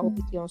just about what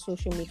we see on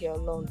social media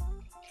alone,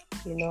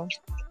 you know.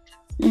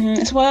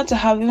 It's important to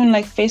have even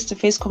like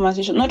face-to-face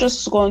conversation, not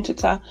just go on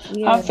Twitter.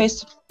 Yeah. Have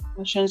face-to-face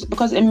conversations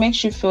because it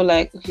makes you feel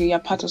like okay, you're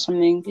part of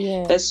something.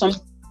 Yeah. There's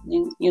something,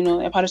 you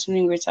know, you're part of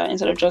something greater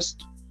instead of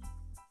just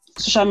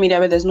social media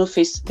where there's no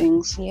face to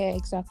things. Yeah,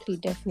 exactly,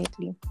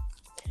 definitely.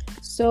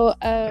 So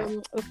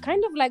we've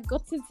kind of like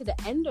gotten to the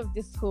end of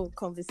this whole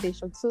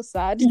conversation. So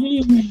sad. So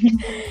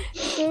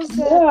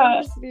sad,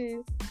 honestly.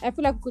 I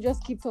feel like we could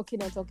just keep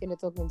talking about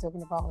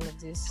all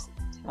of this.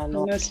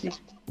 Honestly.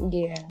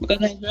 Yeah. Because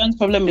Nigerian's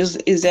problem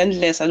is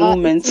endless at the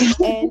moment.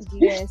 It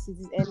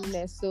is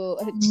endless. So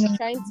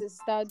trying to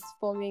start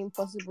forming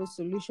possible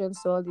solutions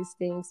to all these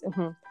things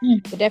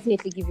will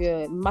definitely give you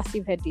a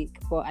massive headache.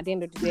 But at the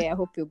end of the day, I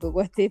hope you'll be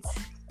worth it.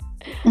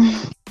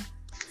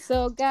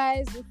 So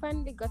guys, we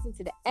finally gotten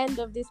to the end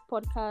of this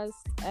podcast.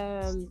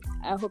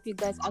 I hope you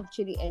guys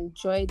actually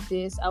enjoyed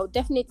this. I'll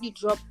definitely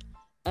drop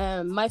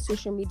my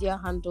social media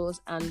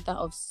handles and that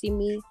of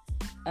Simi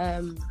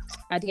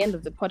at the end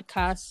of the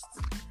podcast.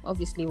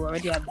 Obviously we're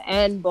already at the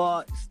end,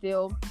 but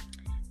still,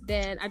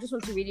 then I just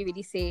want to really,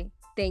 really say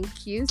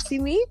thank you,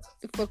 Simi,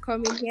 for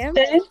coming here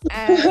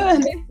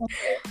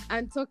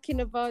and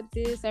talking about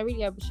this. I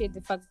really appreciate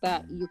the fact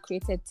that you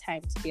created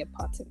time to be a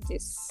part of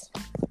this.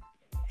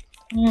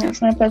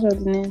 It's my pleasure,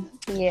 Denise.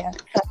 Yeah.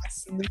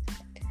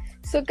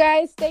 So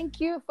guys, thank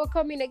you for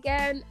coming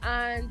again,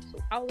 and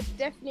I will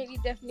definitely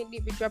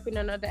be dropping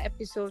another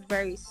episode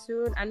very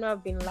soon. I know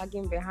I've been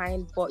lagging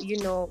behind, but you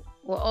know,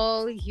 we're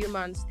all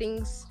humans.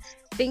 Things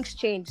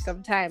change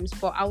sometimes,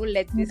 but I will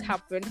let this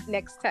happen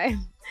next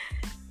time.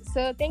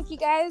 So thank you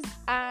guys,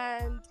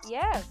 and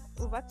yeah,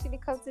 we've actually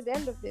come to the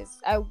end of this.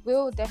 I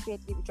will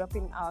definitely be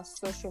dropping our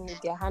social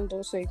media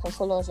handles, so you can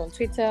follow us on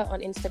Twitter,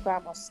 on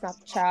Instagram, or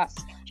Snapchat,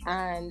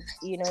 and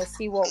you know,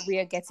 see what we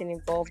are getting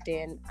involved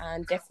in,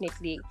 and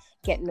definitely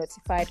get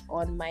notified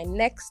on my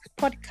next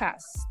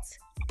podcast.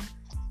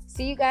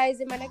 See you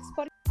guys in my next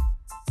podcast.